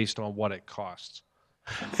be based on what it costs.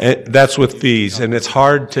 That's with fees, and it's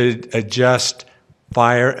hard to adjust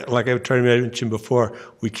fire. Like I tried to mention before,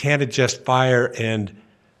 we can't adjust fire and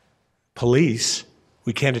police.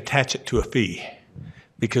 We can't attach it to a fee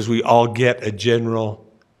because we all get a general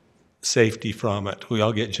safety from it. We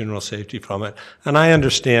all get general safety from it. And I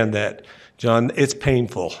understand that, John. It's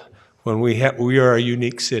painful when we are a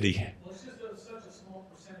unique city. Well, it's just such a small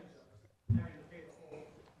percentage of us having to pay the whole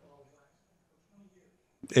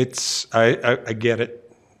It's, I get it.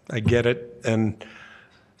 I get it. And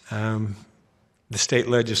the state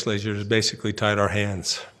legislature has basically tied our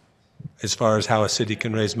hands as far as how a city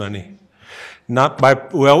can raise money. Not by,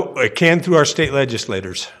 well, it can through our state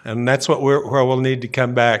legislators, and that's what where we'll need to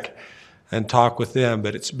come back and talk with them,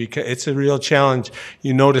 but it's a real challenge.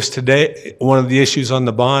 You notice today, one of the issues on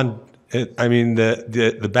the bond,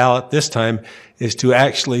 the ballot this time, is to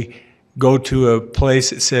actually go to a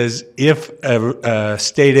place that says if a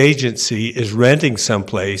state agency is renting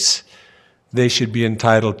someplace, they should be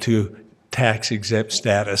entitled to tax exempt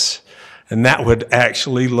status. And that would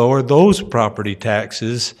actually lower those property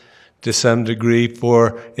taxes to some degree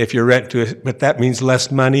for if you're rent to it, but that means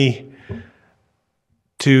less money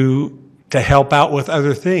to help out with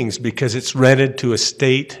other things because it's rented to a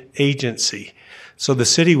state agency. So the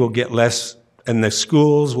city will get less, and the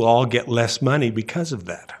schools will all get less money because of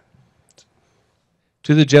that.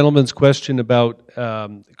 To the gentleman's question about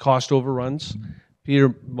cost overruns, Peter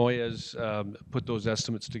Moyes put those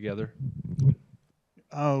estimates together.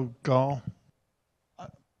 Oh, Gall. I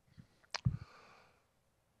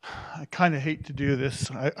kind of hate to do this.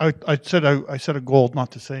 I set a goal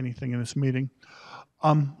not to say anything in this meeting.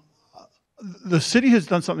 The city has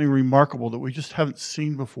done something remarkable that we just haven't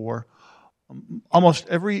seen before. Almost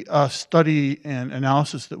every study and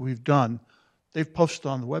analysis that we've done, they've posted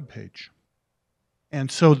on the webpage. And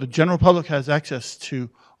so the general public has access to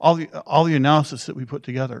all the analysis that we put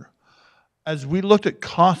together. As we looked at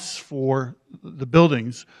costs for the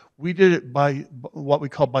buildings, we did it by what we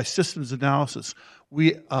call by systems analysis.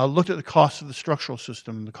 We looked at the cost of the structural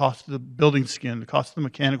system, the cost of the building skin, the cost of the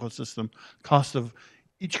mechanical system, the cost of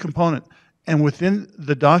each component. And within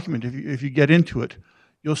the document, if you get into it,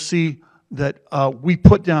 you'll see that we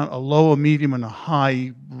put down a low, a medium, and a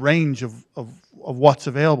high range of what's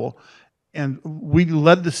available. And we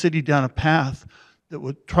led the city down a path that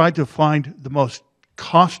would try to find the most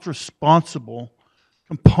cost-responsible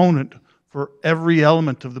component for every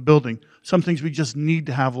element of the building. Some things we just need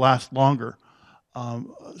to have last longer.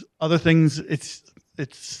 Other things,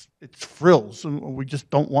 it's frills, and we just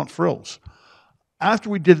don't want frills. After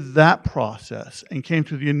we did that process and came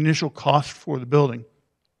to the initial cost for the building,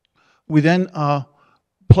 we then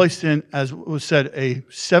placed in, as was said, a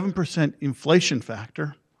 7% inflation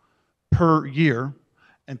factor per year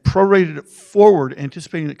and prorated it forward,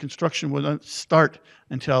 anticipating that construction would not start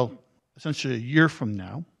until essentially a year from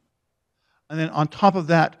now. And then on top of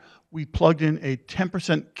that, we plugged in a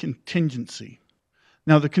 10% contingency.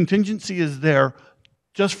 Now, the contingency is there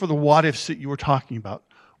just for the what-ifs that you were talking about.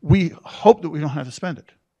 We hope that we don't have to spend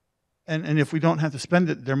it. And if we don't have to spend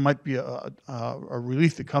it, there might be a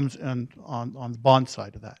relief that comes in on the bond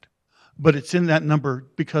side of that. But it's in that number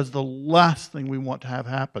because the last thing we want to have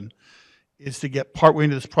happen is to get partway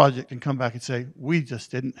into this project and come back and say, we just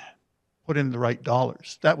didn't put in the right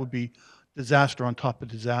dollars. That would be disaster on top of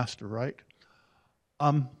disaster, right?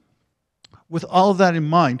 With all of that in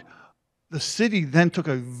mind, the city then took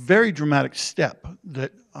a very dramatic step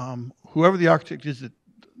that whoever the architect is that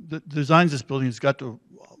designs this building has got to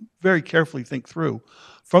very carefully think through.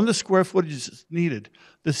 From the square footage that's needed,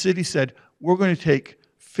 the city said, we're going to take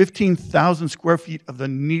 15,000 square feet of the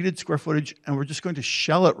needed square footage, and we're just going to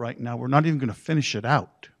shell it right now. We're not even going to finish it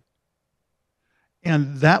out.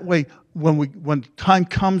 And that way, when time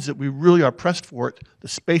comes that we really are pressed for it, the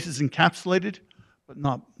space is encapsulated, but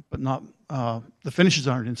not the finishes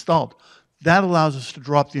aren't installed. That allows us to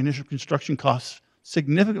drop the initial construction costs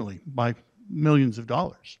significantly by millions of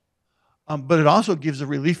dollars. But it also gives a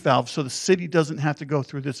relief valve so the city doesn't have to go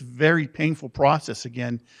through this very painful process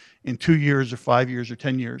again in 2 years or 5 years or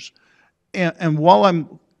 10 years. And while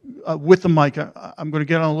I'm with the mic, I'm going to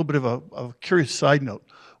get on a little bit of a curious side note.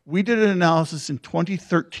 We did an analysis in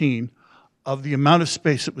 2013 of the amount of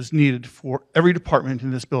space that was needed for every department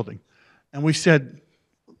in this building. And we said,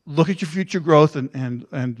 look at your future growth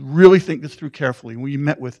and really think this through carefully. We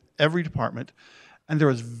met with every department, and there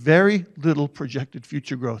was very little projected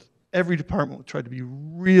future growth. Every department tried to be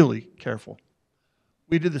really careful.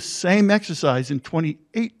 We did the same exercise in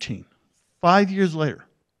 2018, 5 years later,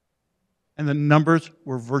 and the numbers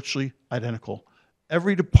were virtually identical.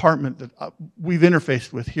 Every department that we've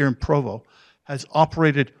interfaced with here in Provo has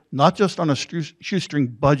operated not just on a shoestring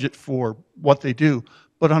budget for what they do,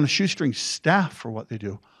 but on a shoestring staff for what they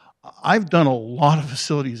do. I've done a lot of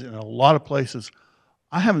facilities in a lot of places.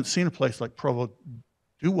 I haven't seen a place like Provo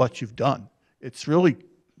do what you've done. It's really,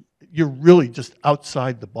 you're really just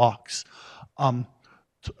outside the box.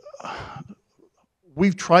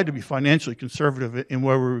 We've tried to be financially conservative in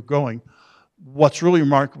where we were going. What's really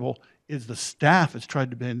remarkable is the staff has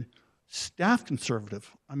tried to be staff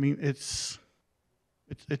conservative. I mean, it's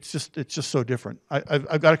just so different.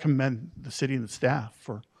 I've got to commend the city and the staff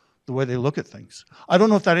for the way they look at things. I don't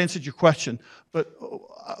know if that answered your question, but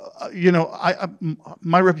you know,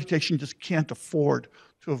 my reputation just can't afford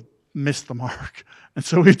to have missed the mark. And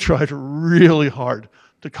so we tried really hard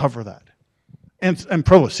to cover that. And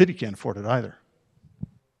Provo City can't afford it either.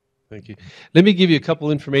 Thank you. Let me give you a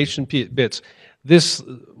couple information bits. This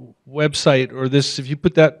website, or this, if you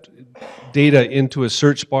put that data into a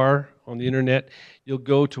search bar on the internet, you'll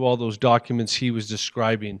go to all those documents he was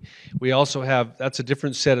describing. We also have, that's a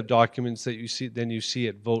different set of documents that you see than you see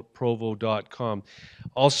at voteprovo.com.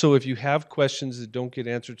 Also, if you have questions that don't get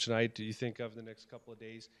answered tonight, do you think of the next couple of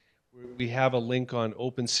days, we have a link on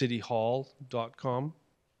opencityhall.com. Is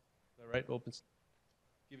that right?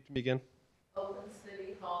 Give it to me again.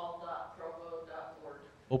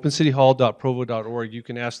 opencityhall.provo.org. You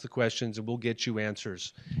can ask the questions and we'll get you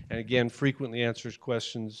answers. And again, frequently answers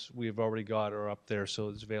questions we've already got are up there, so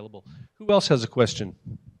it's available. Who else has a question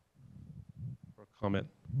or comment?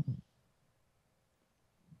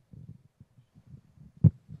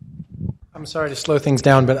 I'm sorry to slow things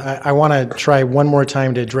down, but I want to try one more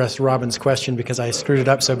time to address Robin's question because I screwed it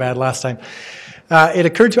up so bad last time. It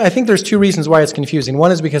occurred to me, I think there's two reasons why it's confusing.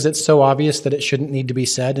 One is because it's so obvious that it shouldn't need to be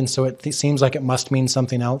said, and so it seems like it must mean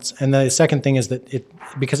something else. And the second thing is that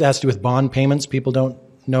because it has to do with bond payments, people don't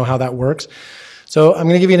know how that works. So I'm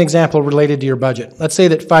going to give you an example related to your budget. Let's say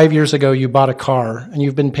that 5 years ago you bought a car and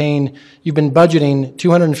you've been budgeting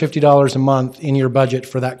 $250 a month in your budget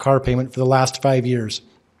for that car payment for the last 5 years.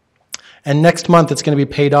 And next month it's going to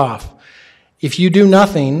be paid off. If you do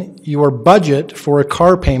nothing, your budget for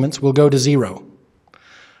car payments will go to zero.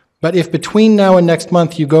 But if between now and next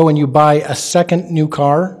month you go and you buy a second new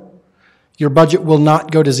car, your budget will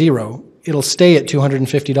not go to zero. It'll stay at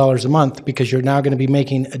 $250 a month because you're now going to be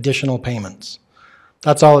making additional payments.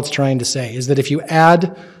 That's all it's trying to say, is that if you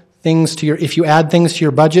add things to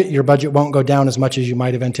your budget won't go down as much as you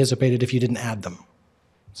might have anticipated if you didn't add them.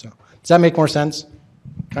 So, does that make more sense?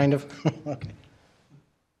 Kind of? Okay.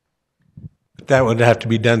 That would have to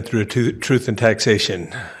be done through truth and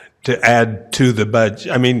taxation to add to the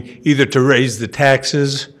budget. I mean, either to raise the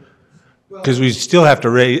taxes, because we still have to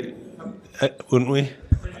raise, wouldn't we?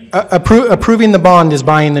 Approving the bond is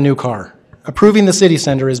buying the new car. Approving the city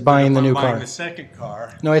center is buying the new car. Buying the second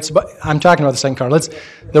car. No, I'm talking about the second car.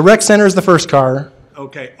 The rec center is the first car.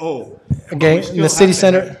 Okay. Okay. The city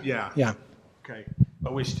center. Yeah. Okay.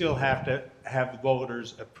 But we still have to have the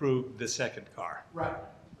voters approve the second car. Right.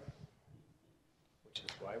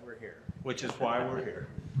 Which is why we're here.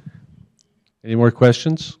 Any more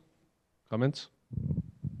questions? Comments?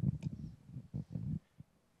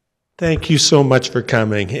 Thank you so much for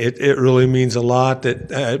coming. It really means a lot.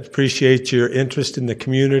 I appreciate your interest in the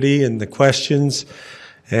community and the questions,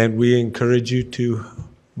 and we encourage you to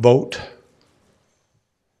vote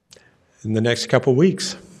in the next couple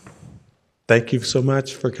weeks. Thank you so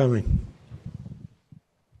much for coming.